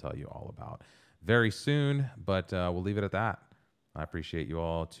hopefully we'll tell you all about very soon, but we'll leave it at that. I appreciate you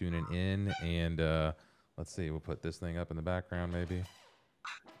all tuning in, and let's see, we'll put this thing up in the background maybe.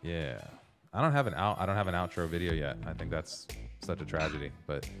 Yeah. I don't have an outro video yet. I think that's such a tragedy,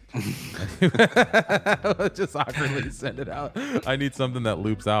 but let's just awkwardly send it out. I need something that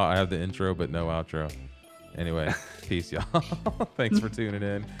loops out. I have the intro, but no outro. Anyway, peace, y'all. Thanks for tuning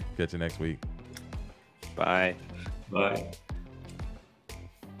in. Catch you next week. Bye. Bye.